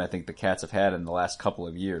best team I think the Cats have had in the last couple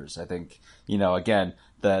of years. I think, again,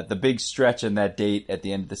 the big stretch and that date at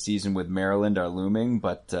the end of the season with Maryland are looming,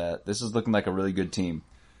 but this is looking like a really good team.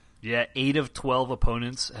 Yeah, 8 of 12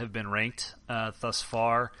 opponents have been ranked thus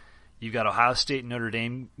far. You've got Ohio State and Notre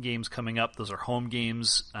Dame games coming up. Those are home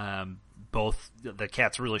games. Both the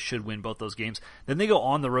Cats really should win both those games. Then they go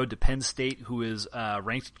on the road to Penn State, who is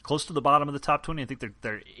ranked close to the bottom of the top 20. I think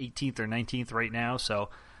they're 18th or 19th right now. So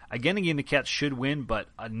again, a game the Cats should win, but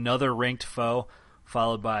another ranked foe,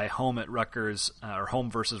 followed by home at Rutgers or home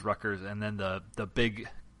versus Rutgers, and then the big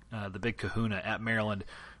Kahuna at Maryland,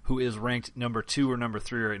 who is ranked number 2 or number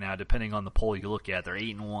 3 right now, depending on the poll you look at. They're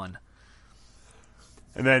 8-1.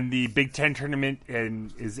 And then the Big Ten tournament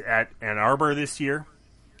is at Ann Arbor this year.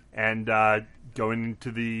 And going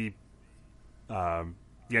into the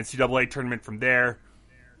NCAA tournament from there,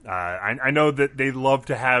 I know that they love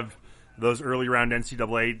to have those early round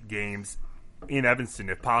NCAA games in Evanston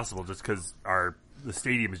if possible, just because the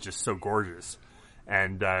stadium is just so gorgeous.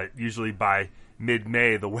 And usually by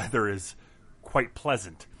mid-May, the weather is quite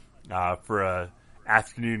pleasant for a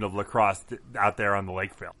afternoon of lacrosse out there on the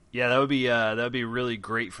lake field. Yeah, that would be really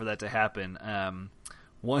great for that to happen.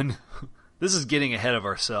 This is getting ahead of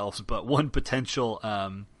ourselves, but one potential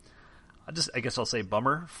I guess I'll say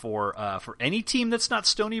bummer for any team that's not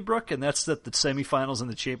Stony Brook, and that's that the semifinals and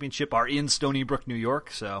the championship are in Stony Brook, New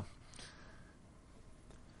York. So,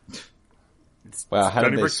 wow, how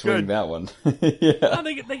did they swing that one? Yeah. Well,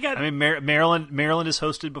 they got. I mean, Maryland has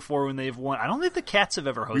hosted before when they've won. I don't think the Cats have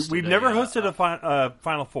ever hosted. We've never hosted a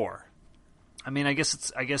Final Four. I mean, I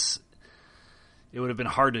guess it would have been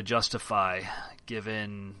hard to justify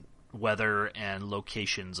given weather and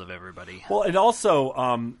locations of everybody. Well, and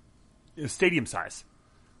also stadium size,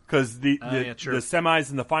 because the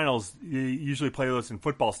semis and the finals, you usually play those in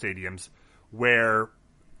football stadiums where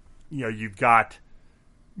you've got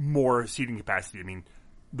more seating capacity. I mean,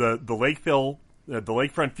 the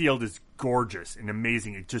lakefront field is gorgeous and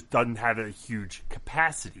amazing. It just doesn't have a huge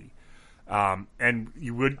capacity. And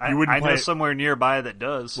you wouldn't. I know somewhere nearby that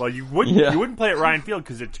does. Well, you wouldn't. Yeah. You wouldn't play at Ryan Field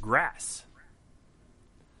because it's grass.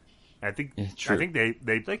 I think. Yeah, I think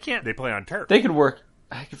they can't. They play on turf. They could work.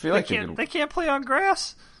 I feel like they can't play on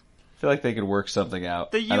grass. I feel like they could work something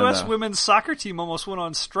out. The U.S. women's soccer team almost went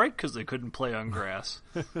on strike because they couldn't play on grass.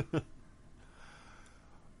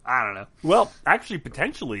 I don't know. Well, actually,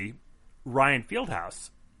 potentially, Ryan Fieldhouse,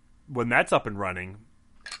 when that's up and running.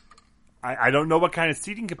 I don't know what kind of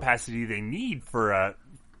seating capacity they need for a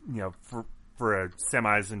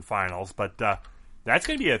semis and finals, but that's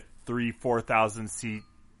going to be a 3,000-4,000 seat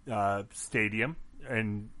stadium,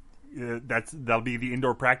 and that'll be the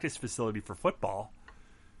indoor practice facility for football.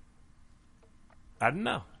 I don't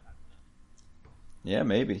know. Yeah,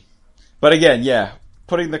 maybe. But again,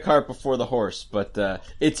 putting the cart before the horse. But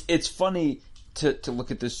it's funny to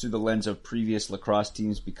look at this through the lens of previous lacrosse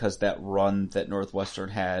teams because that run that Northwestern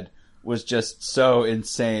had was just so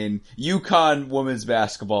insane. UConn women's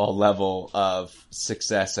basketball level of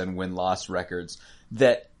success and win-loss records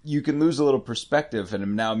that you can lose a little perspective.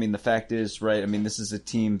 And now, I mean, the fact is, right, I mean, this is a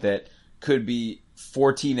team that could be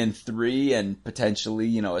 14-3 and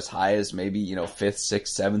potentially, as high as maybe, 5th,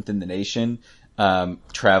 6th, 7th in the nation,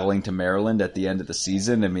 traveling to Maryland at the end of the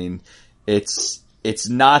season. I mean, it's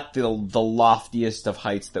not the loftiest of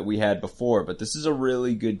heights that we had before, but this is a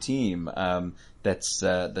really good team.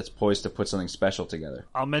 That's poised to put something special together.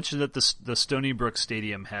 I'll mention that the Stony Brook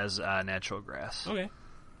Stadium has natural grass. Okay.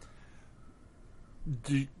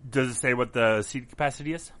 Does it say what the seat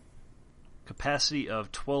capacity is? Capacity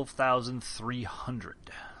of 12,300.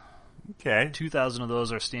 Okay. 2,000 of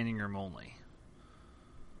those are standing room only.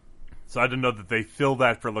 So I don't know that they fill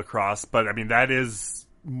that for lacrosse, but I mean that is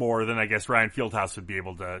more than I guess Ryan Fieldhouse would be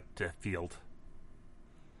able to field.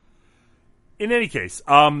 In any case,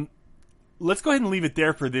 let's go ahead and leave it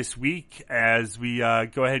there for this week as we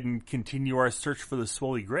go ahead and continue our search for the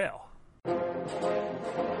Swoley Grail.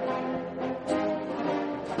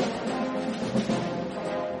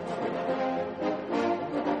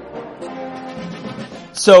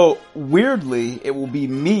 So, weirdly, it will be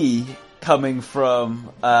me coming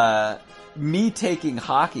from me taking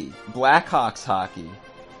hockey, Blackhawks hockey,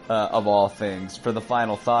 of all things, for the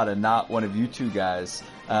final thought and not one of you two guys.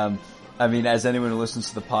 I mean, as anyone who listens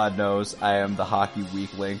to the pod knows, I am the hockey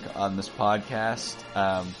weak link on this podcast,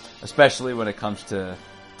 especially when it comes to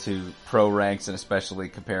pro ranks and especially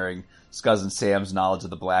comparing Scuzz and Sam's knowledge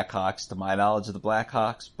of the Blackhawks to my knowledge of the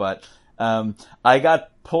Blackhawks. But I got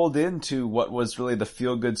pulled into what was really the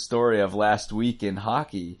feel-good story of last week in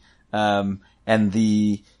hockey, and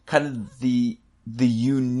the kind of the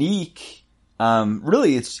unique,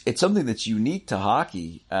 really it's something that's unique to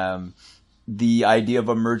hockey. The idea of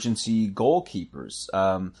emergency goalkeepers.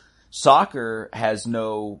 Soccer has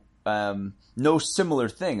no similar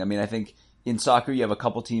thing. I mean, I think in soccer you have a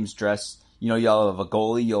couple teams dressed, you'll have a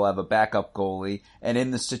goalie, you'll have a backup goalie, and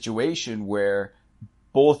in the situation where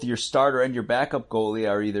both your starter and your backup goalie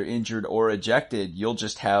are either injured or ejected, you'll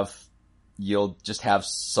just have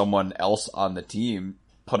someone else on the team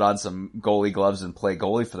put on some goalie gloves and play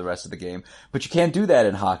goalie for the rest of the game. But you can't do that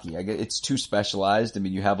in hockey. It's too specialized. I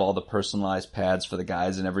mean, you have all the personalized pads for the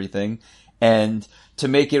guys and everything. And to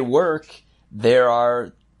make it work, there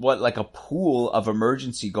are like a pool of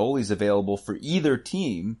emergency goalies available for either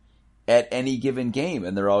team at any given game.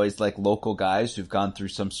 And they're always like local guys who've gone through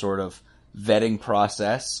some sort of vetting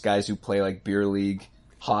process, guys who play like beer league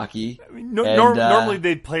hockey. I mean, normally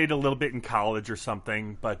they'd played a little bit in college or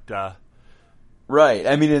something, but right.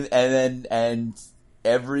 I mean, and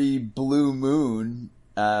every blue moon,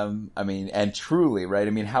 and truly, right?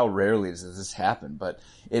 I mean, how rarely does this happen? But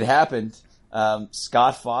it happened.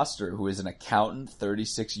 Scott Foster, who is an accountant,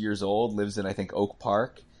 36 years old, lives in, I think, Oak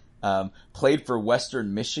Park, played for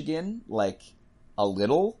Western Michigan, like, a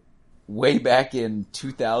little, way back in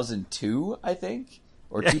 2002, I think.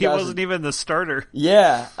 or he wasn't even the starter.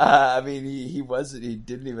 Yeah, I mean, he wasn't. He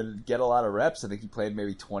didn't even get a lot of reps. I think he played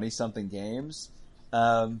maybe 20-something games,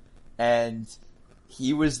 and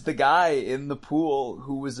he was the guy in the pool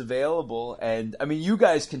who was available. And I mean, you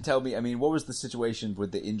guys can tell me. I mean, what was the situation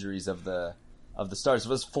with the injuries of the stars?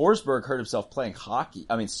 Was Forsberg hurt himself playing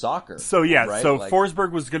soccer? So yeah, right? so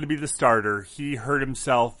Forsberg was going to be the starter. He hurt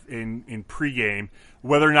himself in pregame.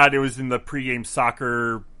 Whether or not it was in the pregame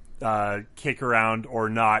soccer kick around or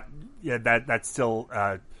not, yeah, that's still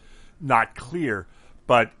not clear.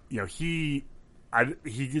 But he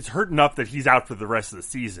gets hurt enough that he's out for the rest of the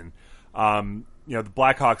season. The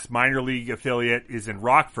Blackhawks minor league affiliate is in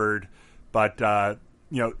Rockford, but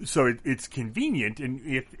so it's convenient. And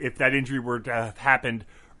if that injury were to have happened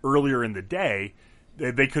earlier in the day,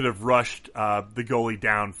 they could have rushed the goalie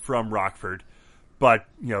down from Rockford. But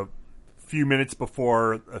few minutes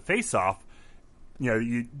before a face-off,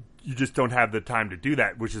 you just don't have the time to do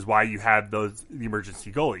that, which is why you have the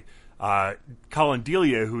emergency goalie. Colin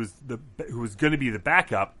Delia, who was going to be the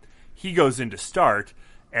backup, he goes in to start,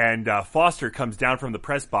 and Foster comes down from the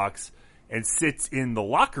press box and sits in the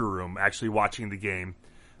locker room actually watching the game,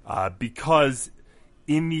 because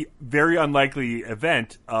in the very unlikely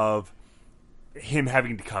event of him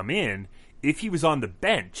having to come in, if he was on the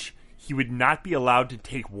bench, he would not be allowed to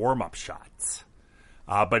take warm-up shots.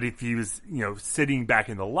 But if he was, sitting back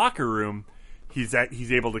in the locker room, he's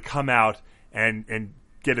able to come out and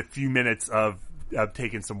get a few minutes of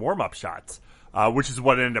taking some warm-up shots, which is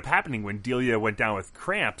what ended up happening when Delia went down with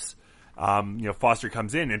cramps. Foster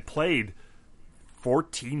comes in and played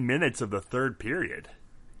 14 minutes of the third period.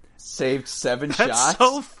 Saved 7 That's shots.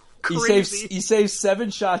 So crazy. He saved 7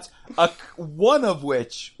 shots, one of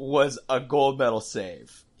which was a gold medal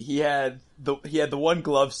save. He had the one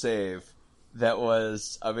glove save that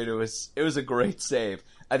was, I mean, it was a great save.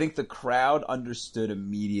 I think the crowd understood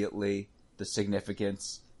immediately the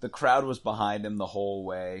significance. The crowd was behind him the whole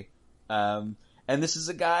way. And this is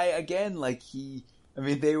a guy, again,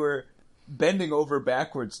 they were bending over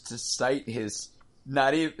backwards to cite his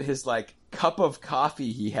cup of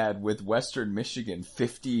coffee he had with Western Michigan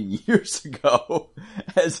 15 years ago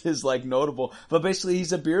as his notable. But basically,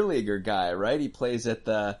 he's a beer leaguer guy, right? He plays at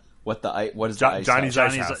Johnny's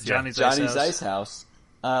Ice House.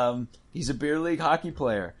 He's a beer league hockey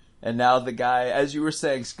player, and now the guy, as you were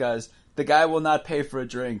saying, Scuzz, the guy will not pay for a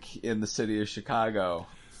drink in the city of Chicago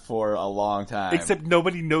for a long time. Except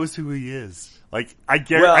nobody knows who he is. I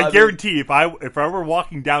guarantee if I were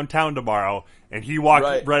walking downtown tomorrow and he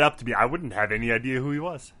walked right up to me, I wouldn't have any idea who he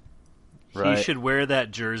was. Right. He should wear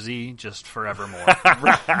that jersey just forevermore.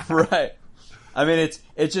 Right. I mean,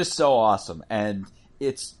 it's just so awesome, and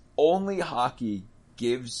it's only hockey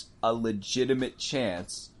gives a legitimate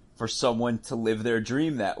chance for someone to live their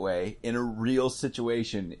dream that way in a real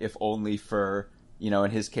situation, if only for,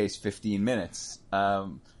 in his case, 15 minutes.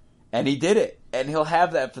 And he did it, and he'll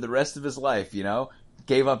have that for the rest of his life,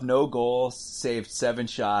 Gave up no goals, saved 7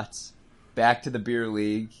 shots, back to the beer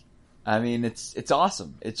league. I mean, it's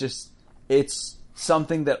awesome. It's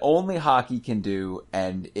something that only hockey can do,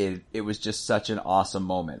 and it was just such an awesome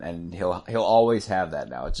moment, and he'll always have that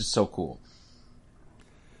now. It's just so cool.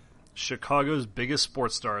 Chicago's biggest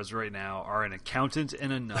sports stars right now are an accountant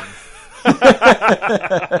and a nun.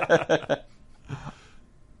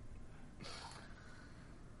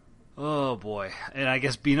 Oh boy. And I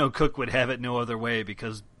guess Bino Cook would have it no other way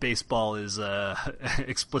because baseball is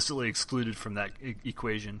explicitly excluded from that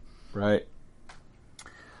equation. Right.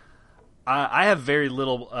 I have very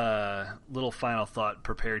little final thought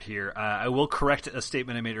prepared here. I will correct a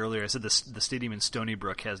statement I made earlier. I said the stadium in Stony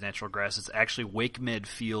Brook has natural grass. It's actually Wake Med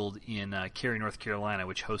Field in Cary, North Carolina,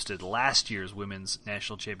 which hosted last year's women's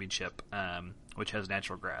national championship, which has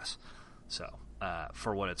natural grass. So,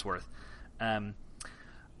 for what it's worth.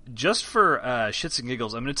 Just for shits and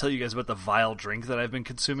giggles, I'm going to tell you guys about the vile drink that I've been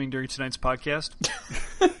consuming during tonight's podcast.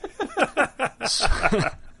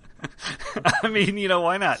 I mean,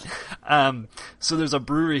 why not? So there's a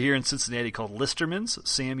brewery here in Cincinnati called Listerman's.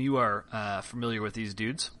 Sam, you are familiar with these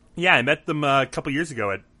dudes? Yeah, I met them a couple years ago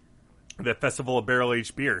at the Festival of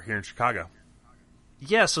Barrel-Aged Beer here in Chicago.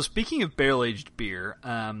 Yeah, so speaking of barrel-aged beer,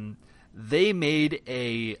 they made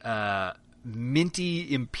a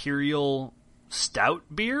minty imperial stout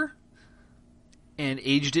beer and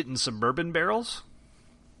aged it in suburban barrels.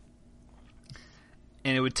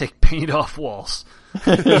 And it would take paint off walls.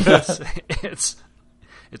 It's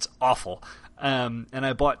awful. And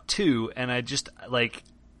I bought 2, and I just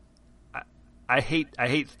I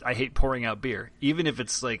hate pouring out beer. Even if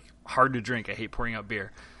it's hard to drink, I hate pouring out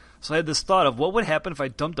beer. So I had this thought of what would happen if I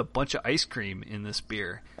dumped a bunch of ice cream in this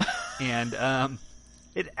beer. And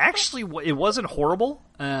It actually it wasn't horrible.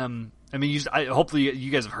 I mean, hopefully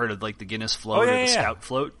you guys have heard of like the Guinness float or the Stout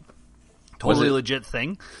float. Totally legit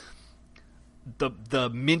thing. The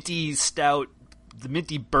minty stout, the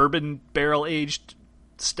minty bourbon barrel aged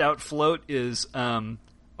stout float is a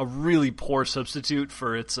really poor substitute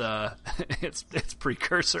for its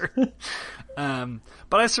precursor.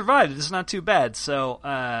 But I survived. It's not too bad. So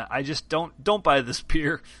I just don't buy this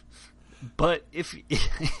beer. But if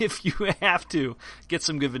you have to, get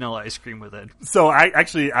some good vanilla ice cream with it. So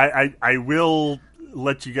I will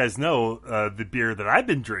let you guys know the beer that I've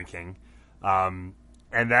been drinking, and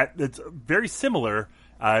that it's very similar.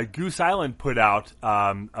 Goose Island put out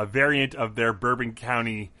a variant of their Bourbon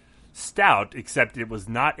County Stout, except it was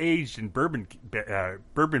not aged in bourbon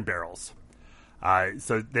barrels.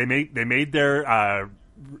 So they made their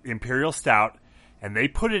Imperial Stout, and they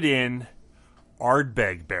put it in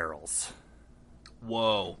Ardbeg barrels.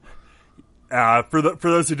 Whoa! For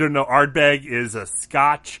those who don't know, Ardbeg is a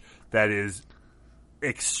Scotch that is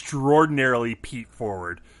extraordinarily peat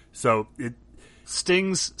forward. So it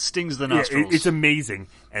stings the nostrils. It's amazing.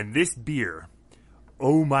 And this beer,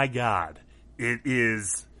 oh my God,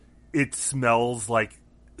 it smells like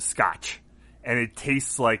Scotch, and it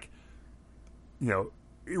tastes like,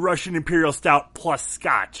 Russian Imperial Stout plus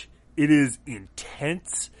Scotch. It is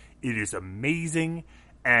intense. It is amazing,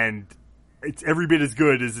 and it's every bit as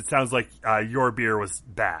good as it sounds like your beer was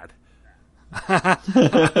bad.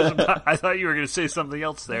 I thought you were going to say something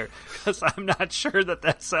else there, because I'm not sure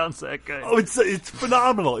that sounds that good. Oh, it's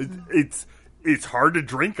phenomenal. It's hard to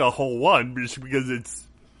drink a whole one just because it's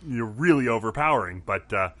really overpowering.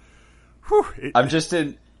 But I'm just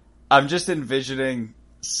envisioning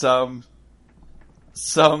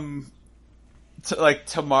like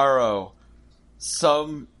tomorrow,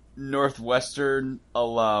 some Northwestern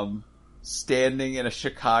alum standing in a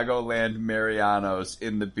Chicagoland Mariano's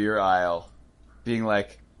in the beer aisle being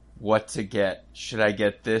like, what to get? Should I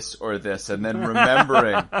get this or this? And then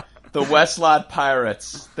remembering the Westlot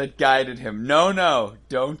Pirates that guided him. No,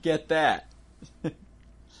 don't get that.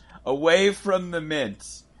 Away from the mint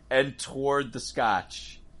and toward the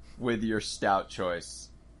Scotch with your stout choice.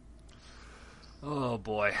 Oh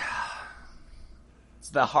boy. It's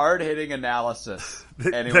the hard-hitting analysis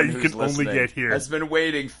that you can only get here. Has been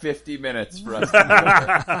waiting 50 minutes for us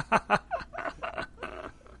to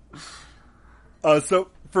So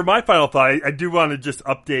for my final thought, I do want to just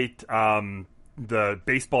update the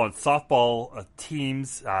baseball and softball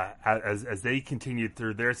teams as they continue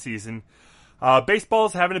through their season. Baseball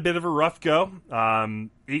is having a bit of a rough go.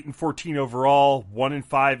 8-14 overall,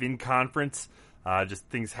 1-5 in conference. Just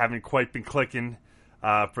things haven't quite been clicking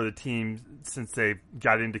for the team since they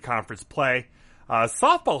got into conference play.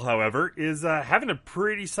 Softball, however, is having a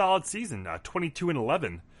pretty solid season.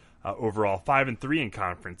 22-11 overall, 5-3 in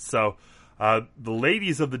conference. So the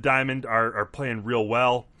ladies of the Diamond are playing real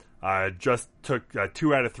well. Just took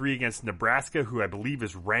 2 out of 3 against Nebraska, who I believe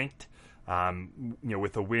is ranked.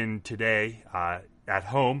 With a win today at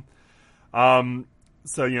home. So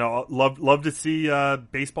love to see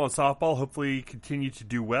baseball and softball hopefully continue to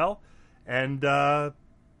do well, and go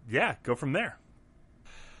from there.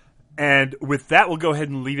 And with that, we'll go ahead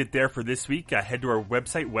and leave it there for this week. Head to our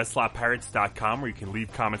website, westlawpirates.com, where you can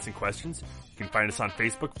leave comments and questions. You can find us on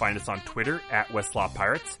Facebook, find us on Twitter,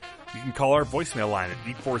 @WestlawPirates. You can call our voicemail line at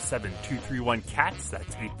 847-231-CATS.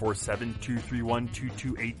 That's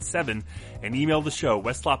 847-231-2287. And email the show,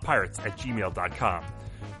 westlawpirates@gmail.com.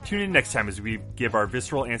 Tune in next time as we give our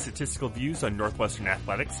visceral and statistical views on Northwestern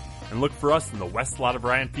athletics, and look for us in the west lot of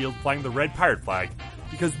Ryan Field flying the red pirate flag,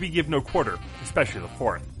 because we give no quarter, especially the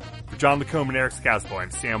fourth. For John Lacombe and Eric Scasbo,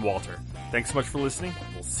 I'm Sam Walter. Thanks so much for listening.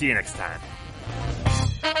 We'll see you next time.